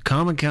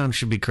 Comic-Con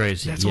should be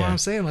crazy. That's what I'm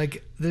saying.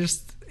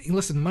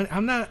 Listen, money,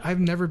 I've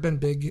never been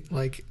big.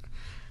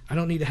 I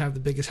don't need to have the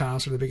biggest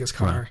house or the biggest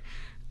car. Right.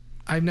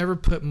 I've never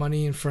put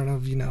money in front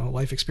of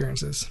life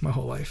experiences my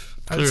whole life.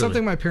 It's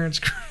something my parents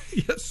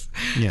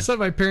something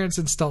my parents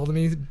installed in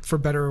me for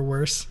better or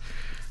worse.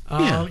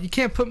 You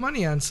can't put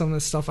money on some of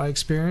the stuff I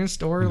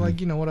experienced or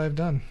what I've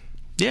done.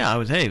 Yeah,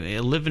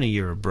 living a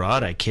year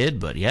abroad, I kid,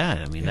 but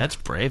that's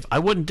brave. I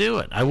wouldn't do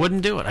it.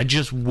 I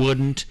just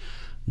wouldn't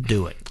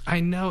do it. I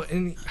know,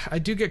 and I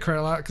do get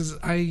credit a lot because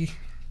I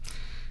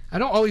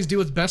don't always do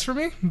what's best for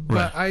me,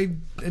 but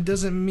it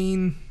doesn't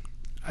mean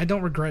I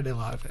don't regret a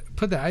lot of it.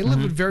 I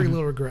live with very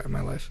little regret in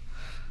my life.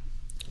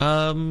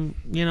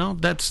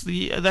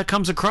 That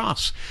comes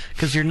across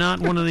because you're not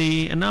one of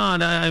the. No,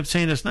 I'm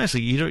saying this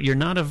nicely. You're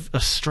not a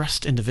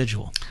stressed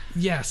individual.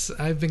 Yes,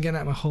 I've been getting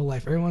that my whole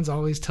life. Everyone's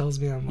always tells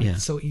me I'm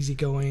so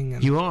easygoing.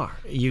 And, you are.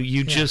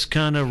 You just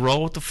kind of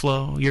roll with the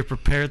flow. You're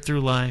prepared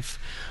through life.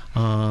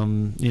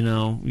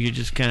 You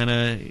just kind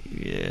of,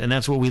 and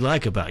that's what we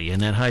like about you.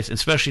 And that high,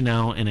 especially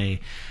now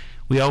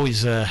we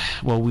always,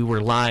 we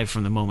were live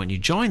from the moment you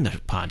joined the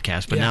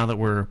podcast, but now that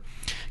we're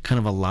kind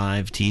of a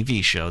live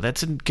TV show,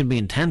 can be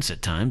intense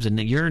at times, and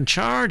you're in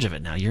charge of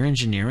it now. You're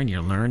engineering,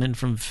 you're learning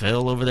from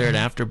Phil over there at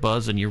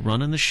AfterBuzz, and you're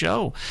running the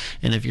show.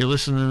 And if you're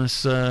listening to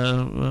this,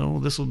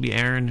 this will be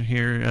airing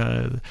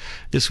here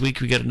this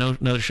week. We got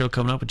another show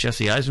coming up with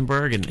Jesse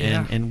Eisenberg,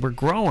 and we're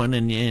growing,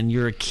 and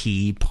you're a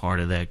key part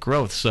of that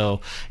growth.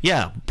 So,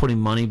 putting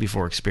money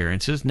before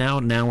experiences.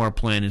 Now our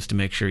plan is to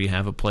make sure you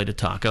have a plate of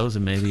tacos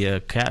and maybe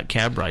a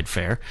cab ride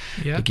fare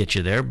to get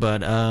you there.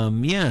 But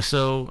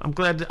so I'm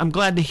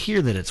glad to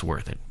hear that it's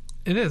worth it.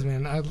 It is,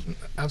 man. I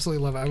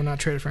absolutely love it. I would not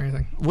trade it for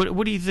anything.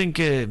 What do you think?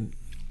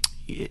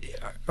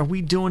 Are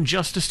we doing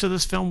justice to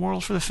this film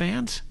world for the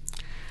fans?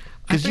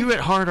 Because you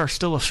at heart are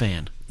still a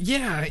fan.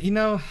 Yeah,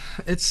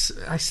 I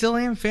still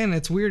am a fan.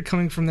 It's weird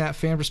coming from that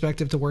fan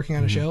perspective to working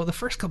on a show. The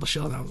first couple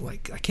shows, I was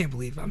like, I can't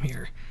believe I'm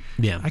here.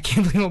 Yeah, I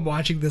can't believe I'm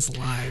watching this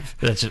live.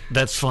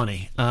 That's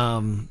funny.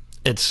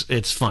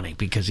 It's funny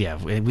because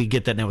we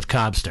get that now with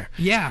Cobster.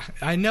 Yeah,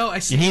 I know.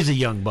 And he's a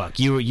young buck.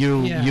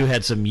 You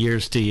had some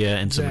years to you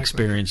and some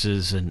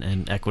experiences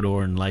in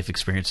Ecuador and life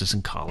experiences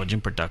in college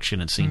and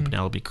production and seeing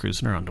Penelope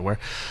Cruz in her underwear.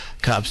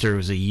 Cobster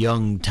was a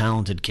young,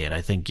 talented kid.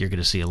 I think you're going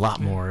to see a lot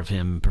more of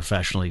him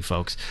professionally,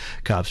 folks.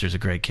 Cobster's a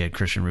great kid,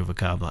 Christian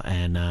Ruvacabla,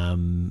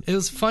 and it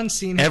was fun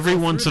seeing him every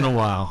once in a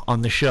while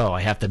on the show.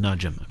 I have to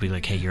nudge him. I'd be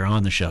like, "Hey, you're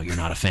on the show. You're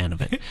not a fan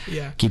of it.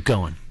 Keep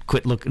going.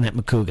 Quit looking at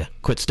Makuga.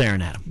 Quit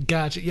staring at him."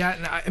 Gotcha.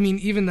 Yeah, I mean,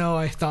 even though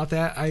I thought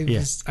that, I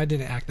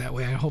didn't act that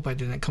way. I hope I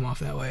didn't come off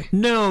that way.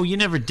 No, you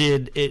never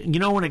did.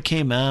 When it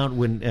came out,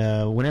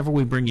 whenever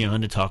we bring you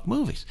on to talk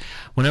movies,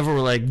 whenever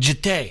we're like,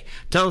 Jete,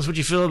 tell us what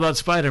you feel about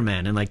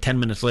Spider-Man, and like 10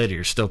 minutes later,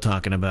 you're still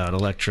talking about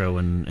Electro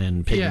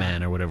and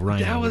Pigman or whatever.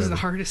 Rhino, that was whatever. The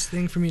hardest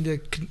thing for me to,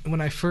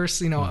 when I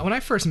first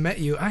met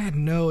you, I had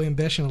no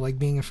ambition of like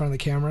being in front of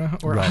the camera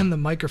or on the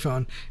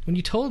microphone. When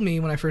you told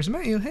me when I first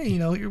met you, hey,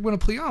 you're going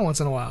to play on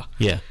once in a while.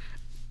 Yeah.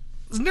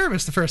 I was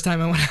nervous the first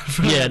time I went out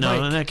for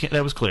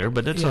that was clear,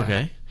 but that's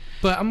okay.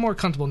 But I'm more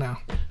comfortable now.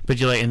 But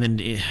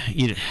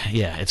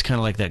it's kind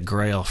of like that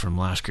Grail from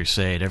Last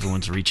Crusade.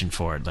 Everyone's reaching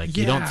for it. Like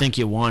you don't think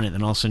you want it,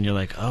 and all of a sudden you're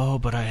like, oh,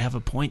 but I have a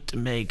point to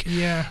make.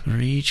 Yeah,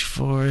 reach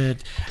for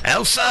it,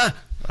 Elsa.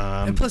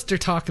 And plus, they're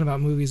talking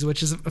about movies,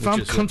 which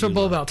I'm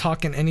comfortable about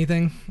talking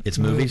anything, it's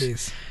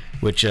movies.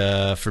 Which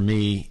for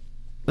me,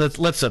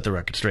 let's set the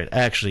record straight.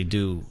 I actually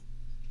do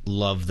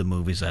love the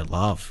movies I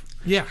love.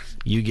 Yeah.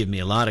 You give me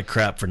a lot of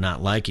crap for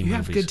not liking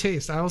movies. You have good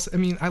taste. I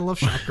love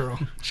Shop Girl.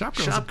 Shop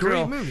Girl's a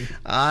great movie.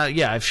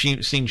 I've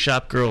seen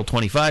Shop Girl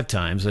 25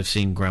 times. I've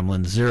seen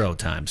Gremlins 0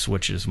 times,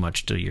 which is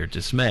much to your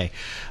dismay.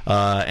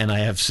 And I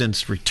have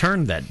since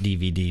returned that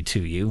DVD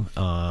to you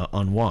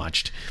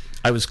unwatched.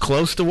 I was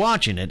close to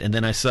watching it, and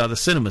then I saw the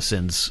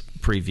CinemaSins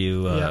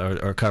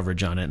preview or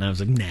coverage on it, and I was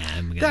like, nah,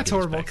 I'm going to That's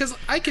horrible, because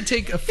I could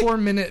take a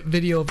 4-minute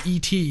video of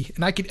E.T.,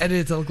 and I could edit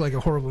it to look like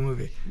a horrible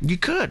movie. You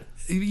could.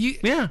 You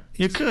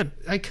could.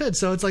 I could.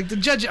 So it's like to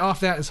judge it off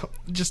that is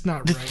just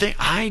not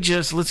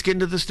right. Let's get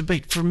into this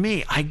debate. For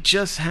me, I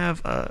just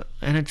have,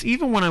 and it's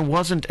even when I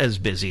wasn't as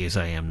busy as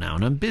I am now,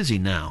 and I'm busy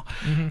now.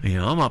 Mm-hmm.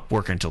 I'm up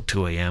working until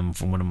 2 a.m.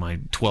 for one of my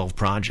 12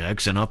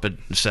 projects, and up at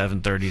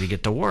 7:30 to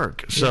get to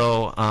work.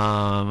 So,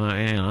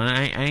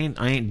 I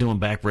ain't doing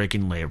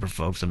backbreaking labor,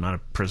 folks. I'm not a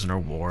prisoner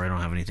of war. I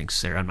don't have anything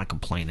serious. I'm not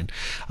complaining.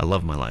 I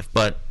love my life,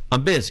 but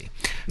I'm busy.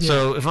 Yeah.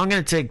 So if I'm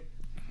going to take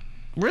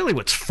really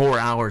what's 4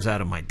 hours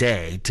out of my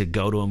day to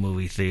go to a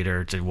movie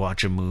theater, to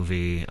watch a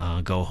movie,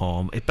 go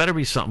home, it better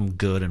be something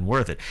good and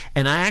worth it.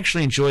 And I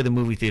actually enjoy the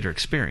movie theater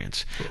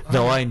experience,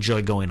 though I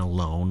enjoy going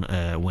alone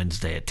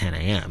Wednesday at 10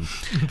 a.m.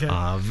 Okay.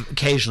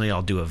 Occasionally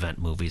I'll do event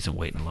movies and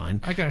wait in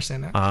line. I can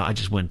understand that. I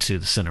just went to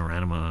the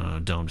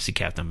Cinerama Dome to see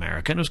Captain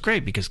America, and it was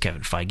great because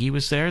Kevin Feige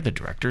was there, the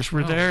directors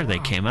were there, They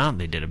came out and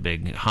they did a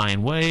big high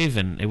and wave,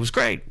 and it was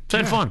great.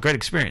 It was fun, great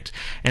experience.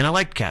 And I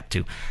liked Cap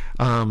too.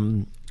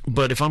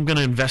 But if I'm going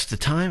to invest the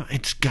time,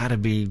 it's got to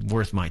be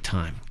worth my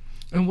time.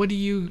 And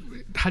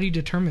how do you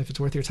determine if it's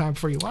worth your time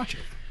before you watch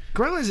it?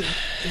 Gremlins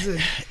is a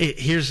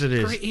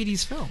great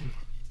 80s film.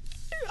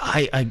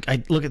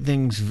 I look at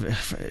things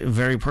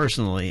very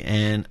personally,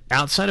 and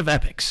outside of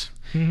epics,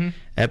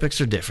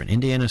 epics are different.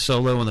 Indiana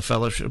Solo and the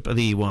Fellowship of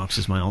the Ewoks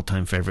is my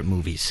all-time favorite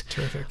movies.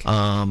 Terrific.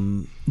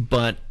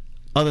 But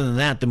other than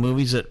that, the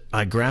movies that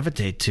I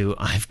gravitate to,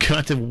 I've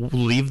got to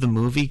leave the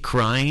movie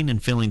crying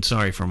and feeling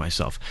sorry for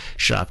myself.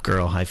 Shop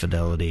Girl, High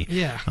Fidelity,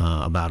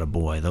 About a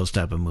Boy, those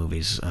type of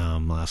movies.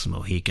 Last of the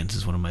Mohicans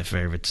is one of my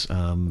favorites.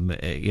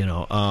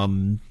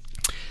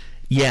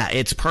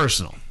 It's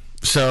personal.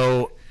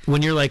 So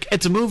when you're like,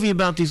 it's a movie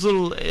about these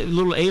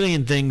little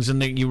alien things,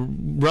 and you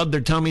rub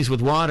their tummies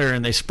with water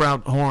and they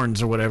sprout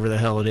horns or whatever the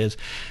hell it is,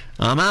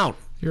 I'm out.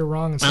 You're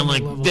wrong. I'm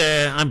like,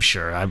 I'm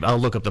sure. I'll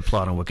look up the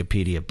plot on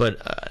Wikipedia, but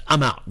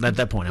I'm out. At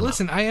that point,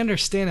 Listen, I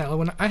understand that.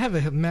 When I have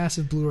a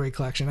massive Blu-ray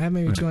collection, I have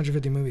maybe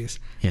 250 movies.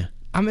 Yeah.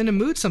 I'm in a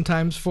mood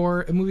sometimes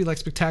for a movie like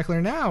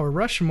Spectacular Now or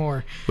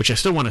Rushmore, which I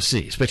still want to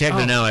see.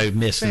 Spectacular Now I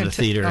missed in the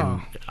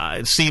theater,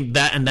 and see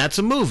that, and that's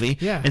a movie.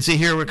 Yeah. And see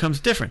here where it comes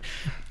different.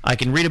 I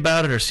can read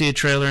about it or see a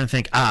trailer and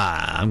think,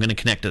 I'm going to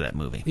connect to that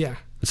movie. Yeah.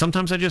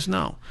 Sometimes I just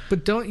know.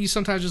 But don't you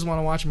sometimes just want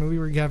to watch a movie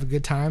where you have a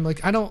good time?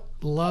 Like, I don't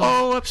love...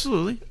 Oh,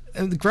 absolutely.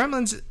 And the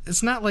Gremlins,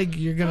 it's not like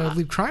you're going to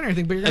leave crying or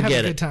anything, but you're going to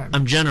have a good time.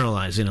 I'm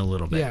generalizing a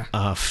little bit.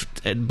 Yeah.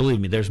 Believe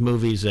me, there's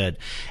movies that...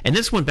 And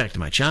this went back to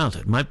my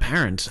childhood. My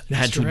parents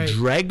had to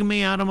drag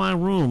me out of my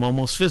room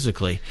almost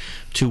physically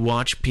to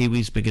watch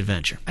Pee-wee's Big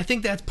Adventure. I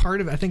think that's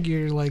part of it. I think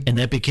you're like... And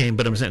that became...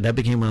 But I'm saying that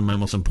became one of my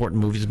most important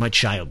movies of my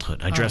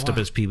childhood. I dressed up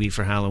as Pee-wee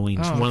for Halloween.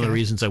 It's one of the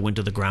reasons I went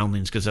to the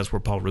Groundlings, because that's where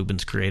Paul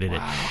Rubens created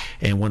it.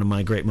 And one of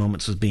my great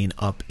moments was being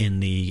up in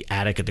the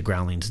attic at the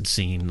Groundlings and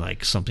seeing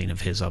like something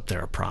of his up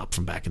there, a prop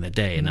from back in the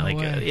day. And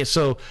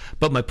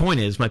but my point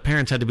is, my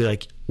parents had to be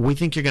like, we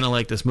think you're going to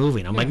like this movie.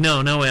 And I'm like,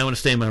 no way, I want to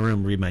stay in my room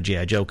and read my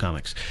G.I. Joe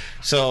comics.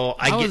 So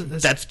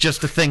that's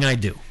just the thing I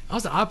do. I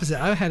was the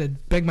opposite. I had to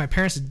beg my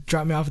parents to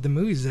drop me off at the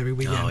movies every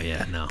weekend. Oh,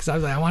 yeah, no. Because I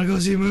was like, I want to go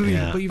see a movie.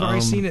 Yeah, but you've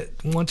already seen it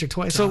once or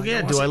twice. So,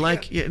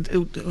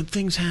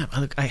 things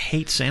happen. I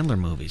hate Sandler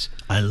movies.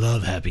 I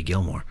love Happy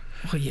Gilmore.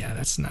 Well, yeah,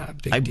 that's not a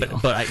big deal.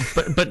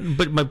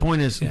 But my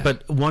point is,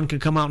 but one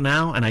could come out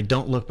now, and I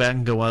don't look back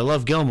and go, well, I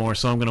love Gilmore,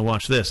 so I'm going to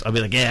watch this. I'll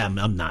be like,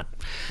 I'm not.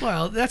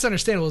 Well, that's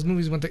understandable. His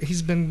movies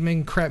he's been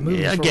making crap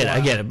movies. Yeah,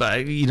 I get it.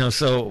 But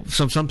so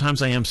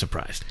sometimes I am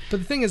surprised.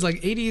 But the thing is,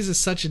 like, 80s is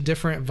such a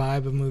different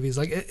vibe of movies.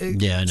 Like, I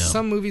know.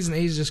 Some movies in the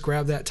 80s just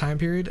grab that time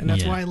period, and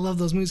that's why I love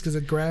those movies, because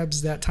it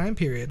grabs that time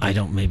period. I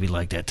don't maybe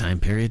like that time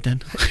period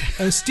then.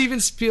 A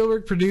Steven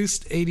Spielberg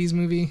produced 80s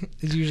movie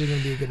is usually going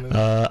to be a good movie.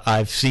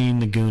 I've seen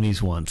The Goonies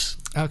once.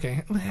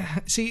 Okay.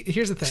 See,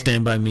 here's the thing.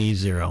 Stand By Me,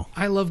 0.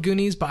 I love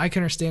Goonies, but I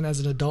can understand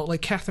as an adult.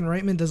 Like, Catherine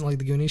Reitman doesn't like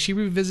the Goonies.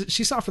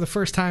 She saw it for the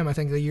first time, I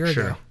think, a year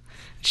ago.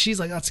 She's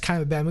like, that's kind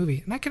of a bad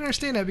movie. And I can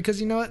understand that, because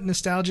you know what?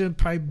 Nostalgia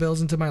probably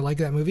builds into my like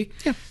of that movie.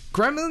 Yeah.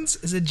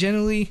 Gremlins is a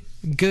generally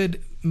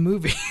good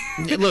movie.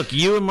 Look,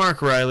 you and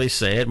Mark Riley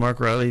say it. Mark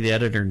Riley, the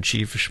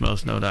editor-in-chief of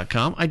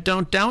schmoesnow.com. I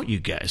don't doubt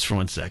you guys for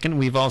one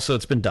second.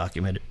 It's been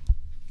documented.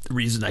 The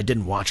reason I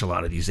didn't watch a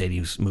lot of these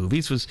 80s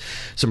movies was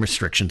some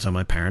restrictions on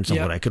my parents on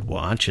what I could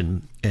watch,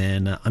 and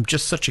I'm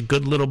just such a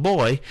good little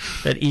boy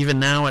that even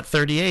now at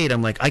 38,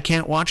 I'm like, I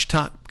can't watch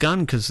Top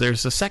Gun because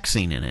there's a sex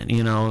scene in it.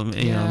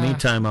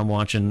 Meantime, I'm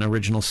watching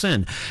Original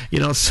Sin.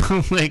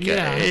 So like,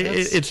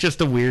 it's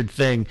just a weird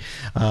thing.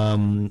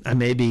 I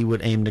maybe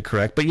would aim to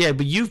correct, but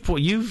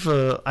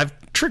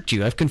I've tricked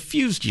you. I've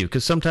confused you,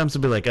 because sometimes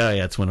I'll be like, oh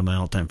yeah, it's one of my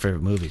all-time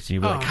favorite movies, and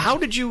you'll be like, how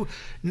did you?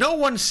 No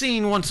one's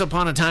seen Once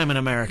Upon a Time in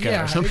America.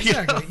 Yeah, or something.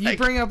 Exactly. You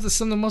bring up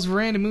some of the most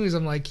random movies.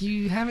 I'm like,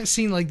 you haven't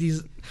seen like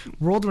these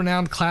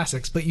world-renowned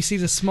classics, but you see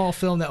this small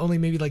film that only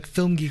maybe like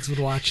film geeks would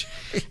watch.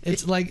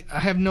 It's like, I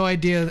have no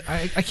idea.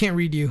 I can't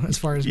read you as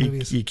far as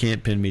movies. You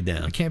can't pin me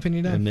down. I can't pin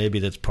you down. And maybe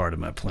that's part of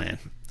my plan.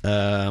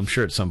 I'm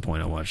sure at some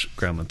point I'll watch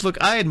Gremlins. Look,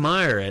 I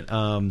admire it.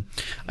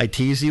 I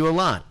tease you a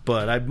lot,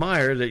 but I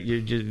admire that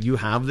you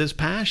have this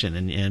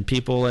passion, and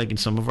people like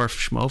some of our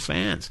Schmo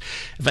fans.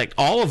 In fact,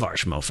 all of our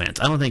Schmo fans.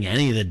 I don't think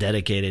any of the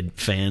dedicated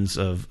fans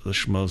of the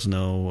Schmoes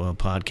Know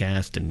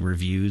podcast and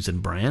reviews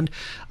and brand,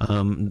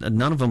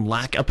 none of them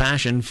lack a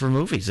passion for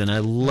movies, and I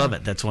love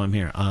it. That's why I'm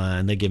here.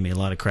 And they give me a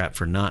lot of crap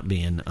for not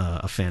being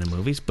a fan of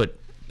movies, but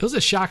it was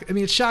a shock. I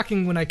mean, it's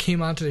shocking when I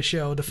came onto the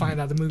show to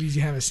find out the movies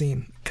you haven't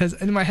seen. Because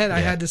in my head, I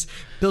had this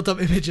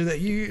built-up image of that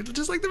you,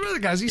 just like the other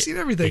guys, you've seen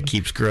everything. It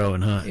keeps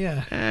growing, huh?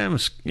 Yeah. I'm a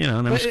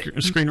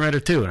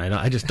screenwriter too, and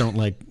I just don't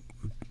like.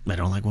 I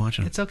don't like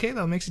watching them. It's okay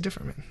though; it makes it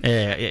different,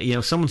 man. Yeah,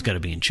 someone's got to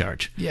be in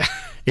charge. Yeah.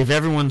 If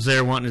everyone's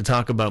there wanting to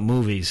talk about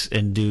movies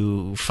and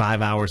do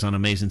 5 hours on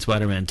Amazing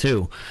Spider-Man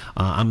 2,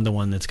 I'm the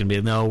one that's going to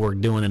be. No, we're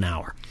doing an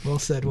hour. Well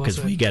said.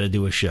 Because we got to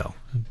do a show.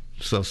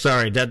 So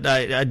sorry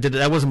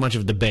that wasn't much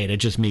of a debate.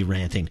 It's just me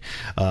ranting.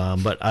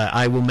 But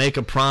I will make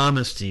a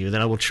promise to you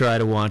that I will try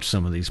to watch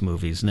some of these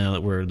movies now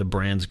that the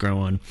brand's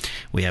growing.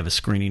 We have a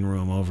screening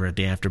room over at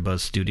the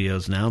AfterBuzz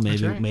Studios now.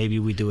 Maybe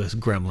we do a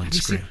Gremlins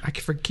screen. I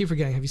keep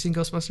forgetting. Have you seen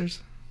Ghostbusters?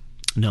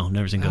 No,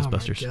 never seen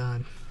Ghostbusters. Oh my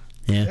God.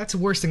 Yeah. That's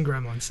worse than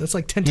Gremlins. That's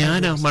like 10 times Yeah, I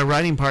know. worse. My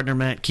writing partner,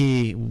 Matt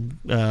Key,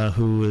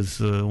 who is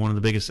one of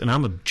the biggest, and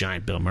I'm a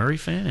giant Bill Murray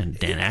fan and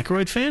Dan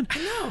Aykroyd fan. I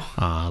know.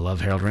 I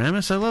love Harold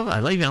Ramis.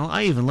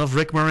 I even love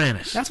Rick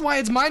Moranis. That's why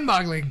it's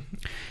mind-boggling.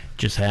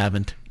 Just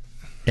haven't.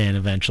 And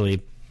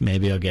eventually,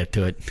 maybe I'll get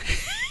to it.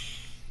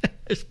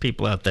 There's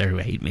people out there who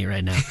hate me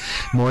right now.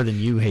 More than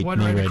you hate me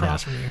right now.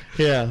 From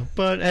you. Yeah,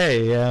 but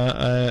hey,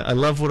 I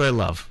love what I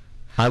love.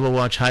 I will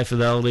watch High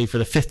Fidelity for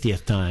the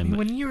 50th time.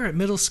 When you were at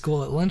middle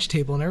school at lunch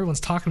table and everyone's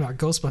talking about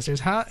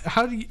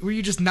Ghostbusters, were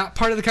you just not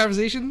part of the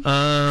conversation?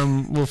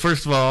 Well,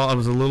 first of all, I'm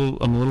a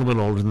little bit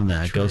older than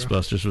that. True.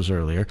 Ghostbusters was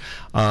earlier.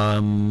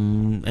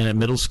 And at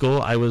middle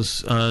school, I was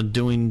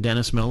doing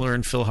Dennis Miller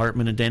and Phil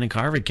Hartman and Dana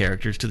Carvey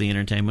characters to the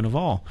entertainment of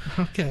all.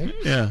 Okay.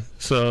 Yeah.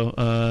 So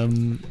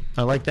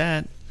I like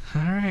that.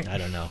 All right. I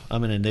don't know.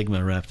 I'm an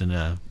enigma wrapped in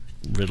a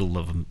riddle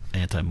of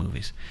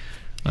anti-movies.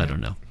 I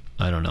don't know.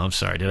 I'm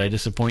sorry. Did I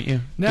disappoint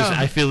you? No.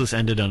 I feel this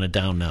ended on a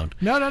down note.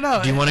 No.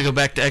 Do you want to go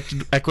back to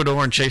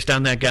Ecuador and chase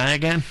down that guy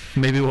again?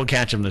 Maybe we'll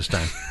catch him this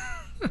time.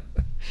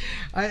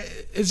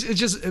 It's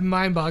just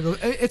mind-boggling.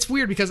 It's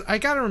weird because I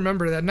got to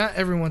remember that not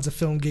everyone's a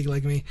film geek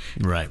like me.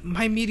 Right.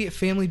 My immediate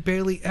family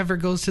barely ever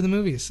goes to the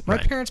movies. My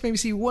parents maybe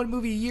see one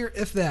movie a year,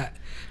 if that.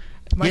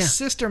 My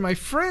sister, my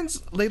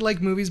friends, they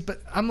like movies,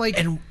 but I'm like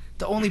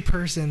the only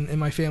person in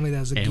my family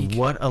that's a geek. And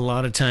what a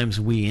lot of times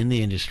we in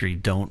the industry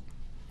don't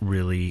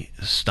really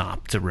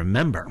stop to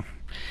remember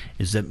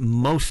is that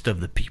most of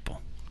the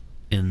people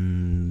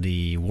in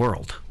the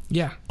world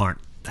aren't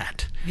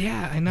that.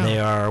 Yeah, I know. They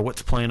are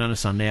what's playing on a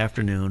Sunday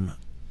afternoon.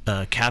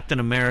 Captain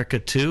America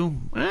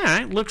 2, all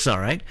right, looks all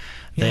right.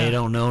 They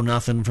don't know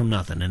nothing from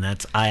nothing, and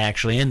I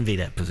actually envy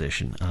that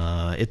position.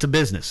 It's a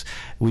business.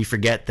 We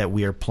forget that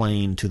we are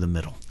playing to the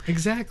middle.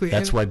 Exactly.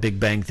 That's why Big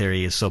Bang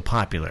Theory is so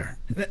popular,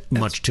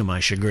 much to my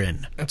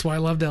chagrin. That's why I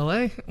loved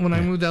L.A. When I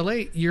moved to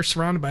L.A., you're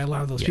surrounded by a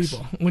lot of those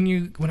people.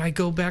 When I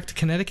go back to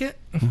Connecticut,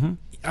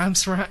 I'm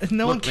surrounded.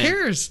 No one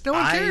cares. No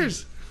one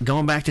cares.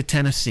 Going back to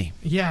Tennessee.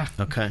 Yeah.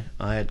 Okay.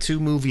 I had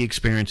 2 movie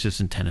experiences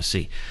in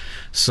Tennessee.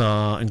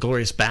 Saw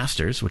Inglourious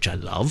Basterds, which I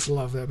love.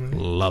 Love that movie.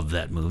 Love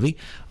that movie.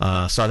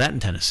 Saw that in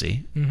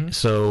Tennessee.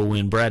 So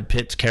when Brad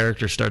Pitt's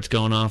character starts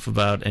going off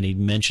about, and he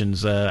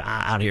mentions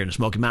out here in the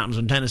Smoky Mountains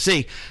in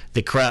Tennessee,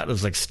 the crowd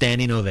was like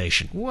standing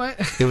ovation. What?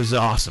 It was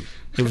awesome.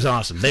 It was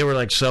awesome. They were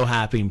like so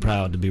happy and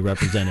proud to be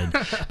represented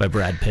by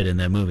Brad Pitt in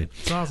that movie.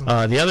 It's awesome.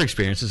 The other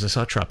experience is I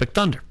saw Tropic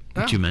Thunder,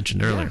 which you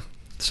mentioned earlier.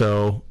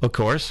 So, of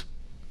course,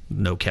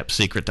 no kept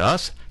secret to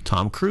us,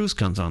 Tom Cruise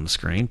comes on the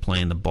screen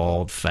playing the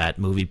bald, fat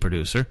movie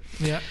producer.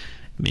 Yeah.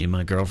 Me and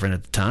my girlfriend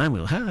at the time, we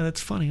were like,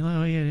 that's funny.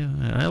 Oh, yeah.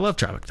 I love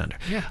Tropic Thunder.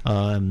 Yeah.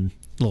 A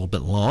little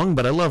bit long,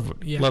 but I love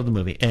the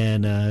movie.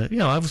 And,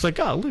 I was like,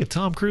 oh, look at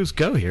Tom Cruise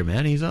go here,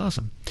 man. He's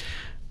awesome.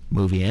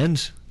 Movie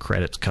ends,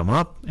 credits come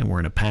up, and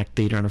we're in a packed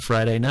theater on a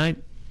Friday night.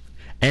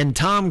 And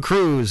Tom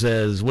Cruise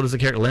as, what is the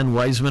character, Len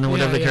Wiseman or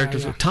whatever the character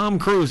is. Tom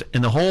Cruise,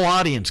 and the whole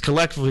audience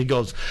collectively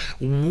goes,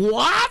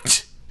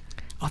 what?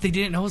 Oh, they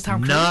didn't know it was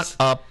Tom Cruise? Not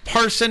a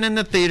person in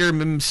the theater,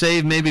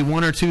 save maybe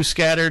 1 or 2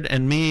 scattered,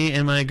 and me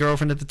and my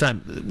girlfriend at the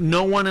time.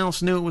 No one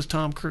else knew it was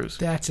Tom Cruise.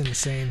 That's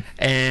insane.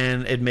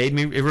 And it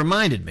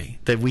reminded me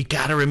that we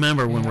got to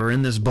remember when we're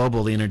in this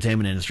bubble, the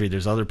entertainment industry,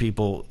 there's other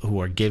people who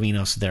are giving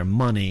us their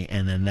money,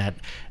 and then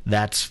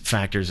that's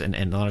factors. And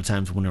a lot of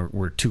times when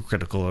we're too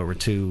critical or we're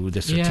too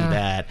this or too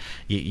that,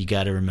 you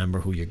got to remember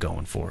who you're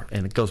going for.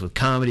 And it goes with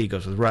comedy, it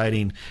goes with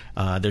writing.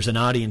 There's an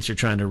audience you're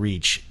trying to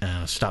reach.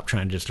 Stop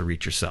trying just to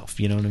reach yourself.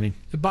 You know what I mean?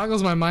 It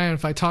boggles my mind.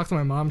 If I talk to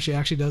my mom, she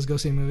actually does go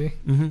see a movie.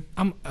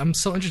 I'm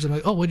so interested. I'm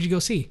like, oh, what did you go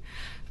see?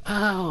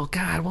 Oh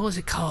God, what was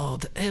it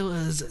called? It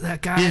was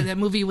that guy, that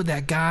movie with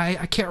that guy.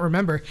 I can't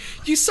remember.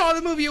 You saw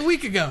the movie a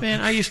week ago.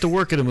 Man, I used to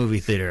work at a movie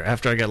theater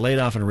after I got laid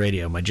off in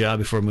radio. My job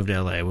before I moved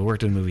to LA, we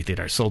worked in a movie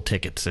theater. I sold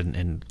tickets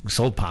and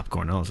sold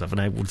popcorn and all that stuff. And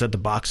I was at the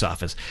box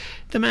office.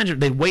 Imagine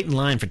they'd wait in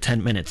line for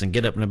 10 minutes and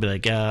get up and I'd be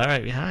like, all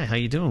right, hi, how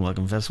you doing?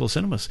 Welcome to Festival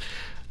Cinemas.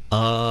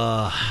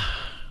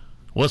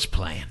 What's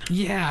playing?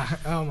 Yeah.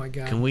 Oh my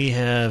God. Can we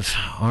have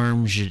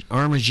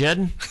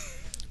Armageddon?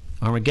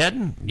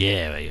 Armageddon?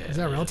 Yeah. Is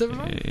that relative?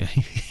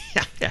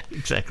 Yeah,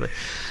 exactly.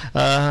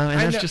 And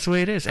that's just the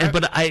way it is.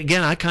 But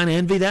I kind of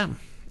envy them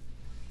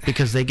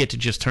because they get to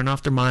just turn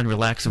off their mind,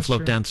 relax, and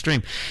float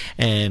downstream.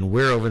 And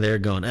we're over there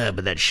going,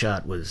 but that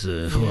shot was,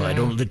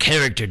 the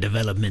character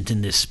development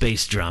in this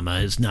space drama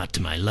is not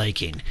to my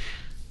liking.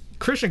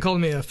 Christian called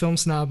me a film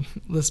snob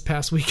this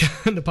past week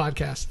on the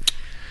podcast.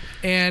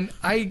 And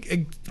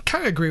I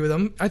kind of agree with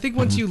him. I think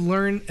once you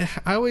learn,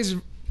 I always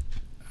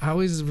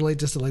relate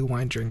this to like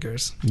wine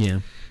drinkers.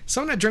 Yeah.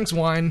 Someone that drinks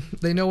wine,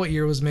 they know what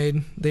year it was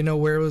made. They know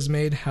where it was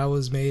made, how it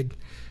was made.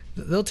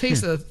 They'll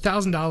taste a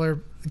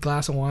 $1,000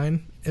 glass of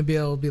wine and be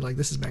able to be like,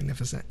 this is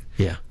magnificent.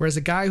 Yeah. Whereas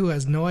a guy who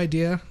has no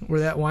idea where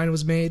that wine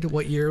was made,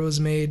 what year it was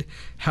made,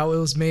 how it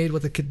was made,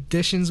 what the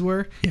conditions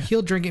were,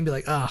 he'll drink it and be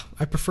like,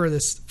 I prefer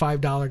this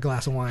 $5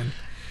 glass of wine.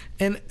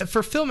 And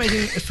for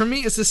filmmaking, for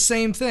me, it's the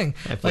same thing.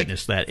 I've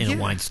witnessed that in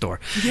a wine store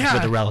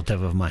with a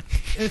relative of mine.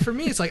 And for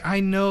me, it's like I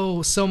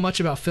know so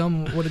much about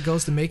film, what it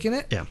goes to making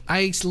it. Yeah.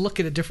 I look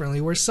at it differently.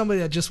 Whereas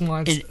somebody that just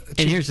wants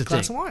and here's the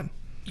glass thing. of wine.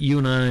 You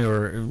and I,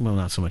 or well,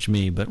 not so much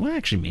me, but well,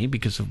 actually me,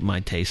 because of my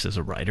taste as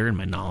a writer and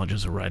my knowledge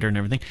as a writer and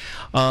everything,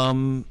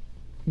 our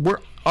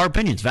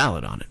opinion's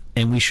valid on it,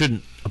 and we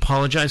shouldn't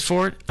apologize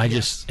for it. I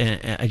just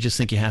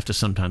think you have to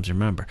sometimes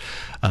remember.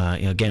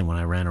 Again, when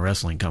I ran a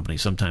wrestling company,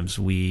 sometimes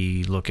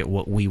we look at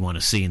what we want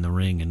to see in the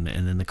ring, and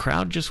then the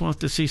crowd just wants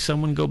to see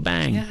someone go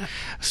bang. Yeah.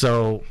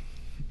 So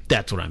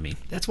that's what I mean.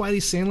 That's why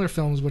these Sandler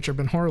films, which have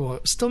been horrible,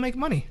 still make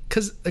money.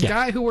 Because a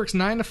guy who works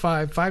 9 to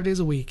 5, 5 days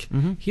a week,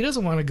 he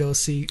doesn't want to go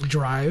see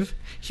Drive.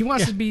 He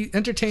wants to be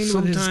entertained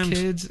with his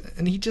kids,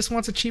 and he just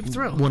wants a cheap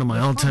thrill. One of my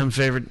all-time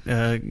favorite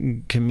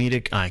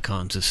comedic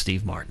icons is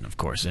Steve Martin, of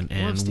course. And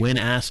when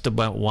asked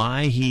about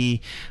why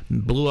he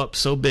blew up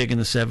so big in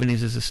the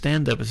 70s as a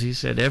stand-up, as he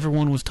said,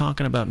 everyone was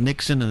talking about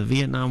Nixon and the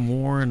Vietnam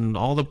War and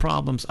all the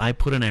problems. I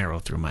put an arrow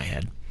through my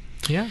head.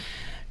 Yeah.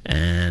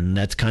 And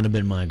that's kind of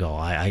been my goal.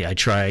 I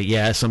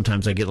try,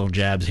 sometimes I get little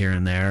jabs here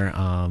and there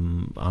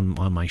on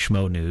my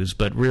Schmo News,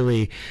 but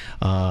really,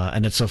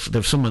 and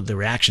there's some of the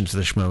reactions to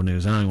the Schmo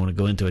News. I don't even want to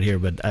go into it here,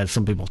 but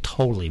some people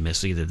totally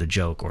miss either the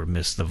joke or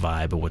miss the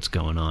vibe of what's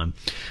going on.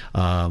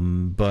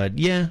 But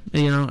yeah,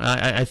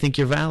 I think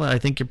you're valid. I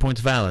think your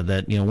point's valid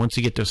that, once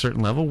you get to a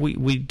certain level,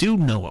 we do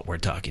know what we're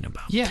talking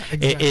about. Yeah,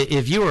 exactly.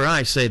 If you or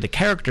I say the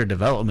character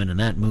development in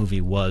that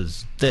movie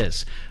was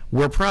this,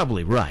 we're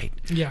probably right.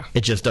 Yeah.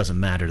 It just doesn't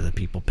matter to the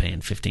people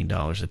paying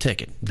 $15 a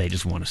ticket. They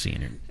just want to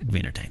be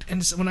entertained.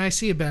 And when I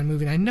see a bad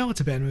movie, and I know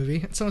it's a bad movie,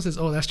 and someone says,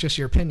 "Oh, that's just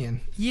your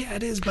opinion." Yeah,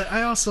 it is, but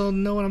I also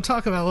know what I'm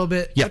talking about a little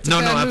bit. Yeah,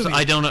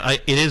 I don't.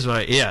 It is.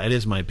 It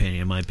is my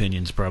opinion. My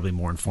opinion's probably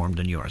more informed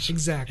than yours.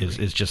 Exactly.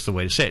 Is just the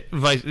way to say it.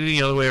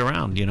 The other way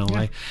around.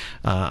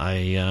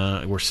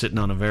 We're sitting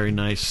on a very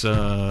nice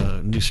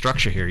new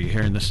structure here. You're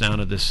hearing the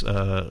sound of this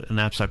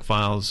Knapsack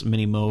Files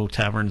Mini Mo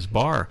Taverns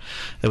bar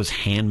that was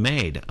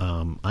handmade.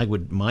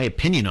 My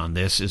opinion on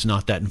this is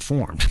not that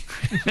informed.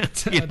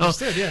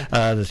 Understood, yeah.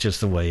 That's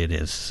just the way it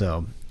is.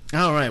 So,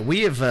 all right,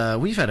 we've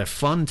had a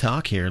fun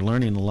talk here,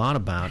 learning a lot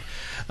about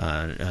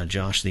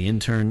Josh the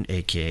intern,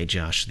 aka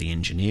Josh the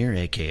engineer,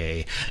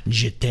 aka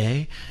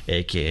Jete,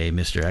 aka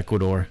Mr.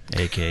 Ecuador,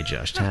 aka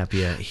Josh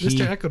Tapia.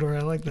 Mr. Ecuador,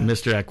 I like that.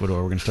 Mr. Ecuador,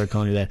 we're going to start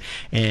calling you that.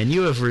 And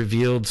you have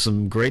revealed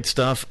some great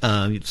stuff,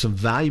 some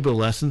valuable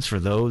lessons for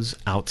those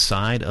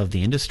outside of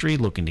the industry,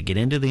 looking to get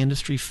into the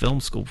industry,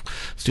 film school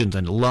students.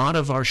 And a lot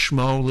of our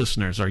Schmo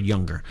listeners are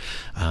younger,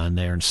 and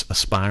they're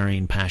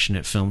aspiring,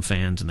 passionate film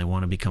fans, and they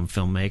want to become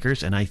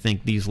filmmakers. And I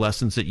think these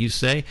lessons that you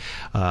say,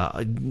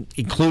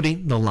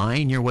 including the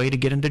lying your way to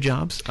get into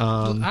jobs.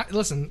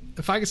 Listen,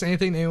 if I can say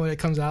anything to anyone that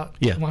comes out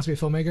and wants to be a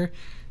filmmaker,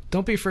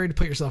 don't be afraid to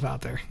put yourself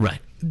out there. Right.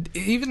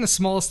 Even the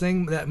smallest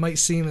thing that might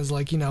seem as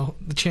like, the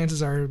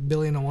chances are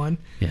 1,000,000,000 to 1.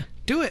 Yeah.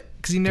 Do it,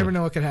 because you never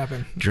know what could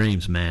happen.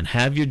 Dreams, man.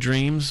 Have your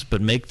dreams,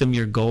 but make them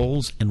your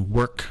goals and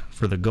work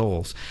for the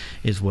goals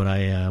is what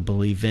I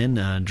believe in.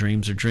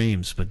 Dreams are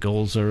dreams, but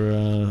goals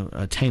are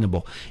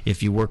attainable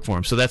if you work for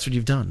them. So that's what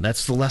you've done.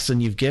 That's the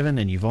lesson you've given,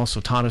 and you've also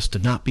taught us to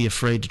not be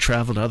afraid to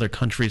travel to other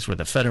countries where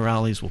the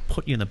federales will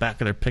put you in the back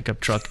of their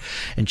pickup truck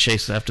and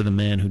chase after the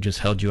man who just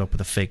held you up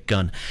with a fake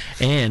gun.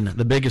 And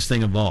the biggest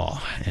thing of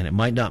all, and it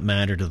might not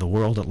matter to the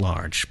world at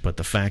large, but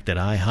the fact that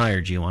I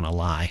hired you on a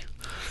lie.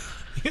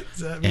 Does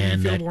that make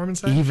you feel warm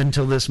inside? Even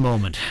till this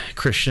moment,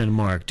 Christian and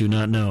Mark do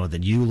not know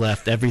that you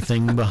left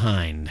everything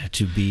behind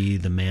to be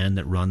the man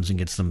that runs and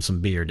gets them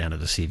some beer down at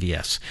the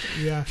CVS.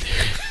 Yeah.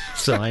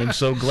 So I am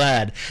so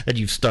glad that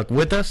you've stuck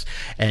with us,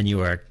 and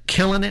you are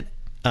killing it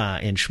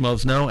in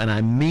Schmoes Know, and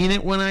I mean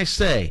it when I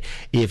say,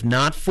 if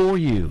not for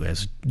you,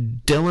 as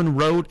Dylan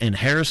wrote and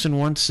Harrison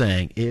once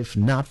sang, if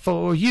not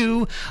for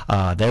you,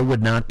 there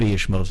would not be a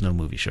Schmoes Know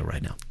movie show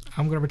right now.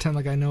 I'm going to pretend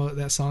like I know what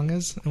that song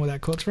is and where that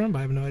quote's from, but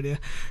I have no idea.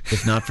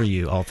 If not for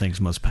you, all things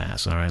must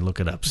pass. All right, look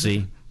it up.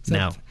 See?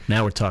 Now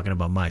we're talking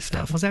about my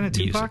stuff. Was that a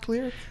Tupac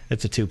lyric?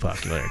 It's a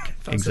Tupac lyric.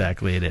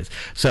 Exactly, it is.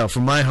 So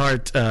from my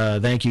heart,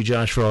 thank you,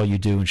 Josh, for all you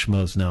do in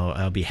Schmoes Know.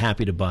 I'll be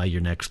happy to buy your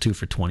next 2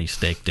 for $20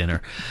 steak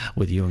dinner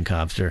with you and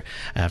Cobster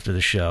after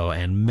the show,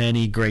 and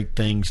many great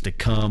things to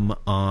come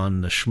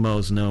on the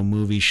Schmoes Know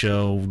movie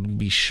show.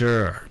 Be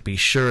sure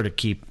to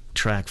keep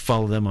track.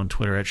 Follow them on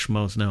Twitter at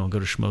Schmoes Know, and go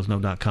to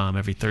schmoesknow.com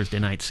every Thursday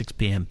night, 6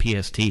 p.m.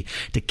 PST,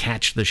 to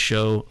catch the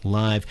show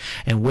live.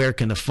 And where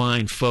can the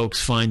fine folks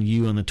find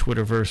you on the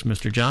Twitterverse,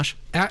 Mr. Josh?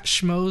 At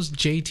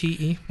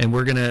SchmoesJTE. And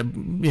we're gonna,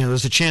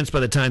 there's a chance by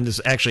the time this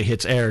actually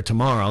hits air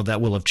tomorrow that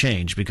will have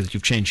changed, because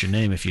you've changed your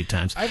name a few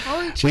times. I've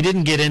already changed. We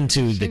didn't get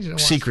into the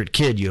secret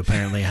kid you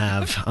apparently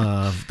have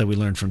that we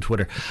learned from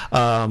Twitter.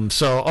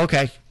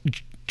 Okay.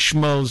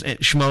 Schmoes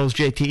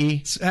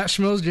JTE? At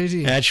Schmoes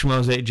JTE. At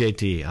Schmoes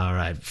JTE. All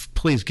right.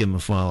 Please give him a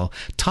follow.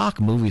 Talk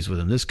movies with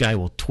him. This guy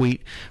will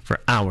tweet for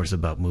hours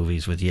about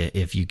movies with you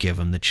if you give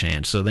him the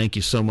chance. So thank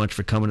you so much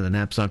for coming to the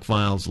Knapsack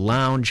Files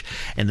Lounge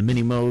and the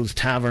Mini Mo's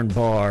Tavern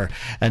Bar.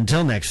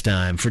 Until next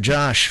time, for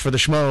Josh, for the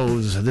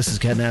Schmoes, this is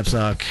Cat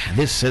Knapsack.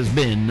 This has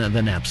been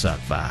the Knapsack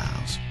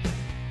Files.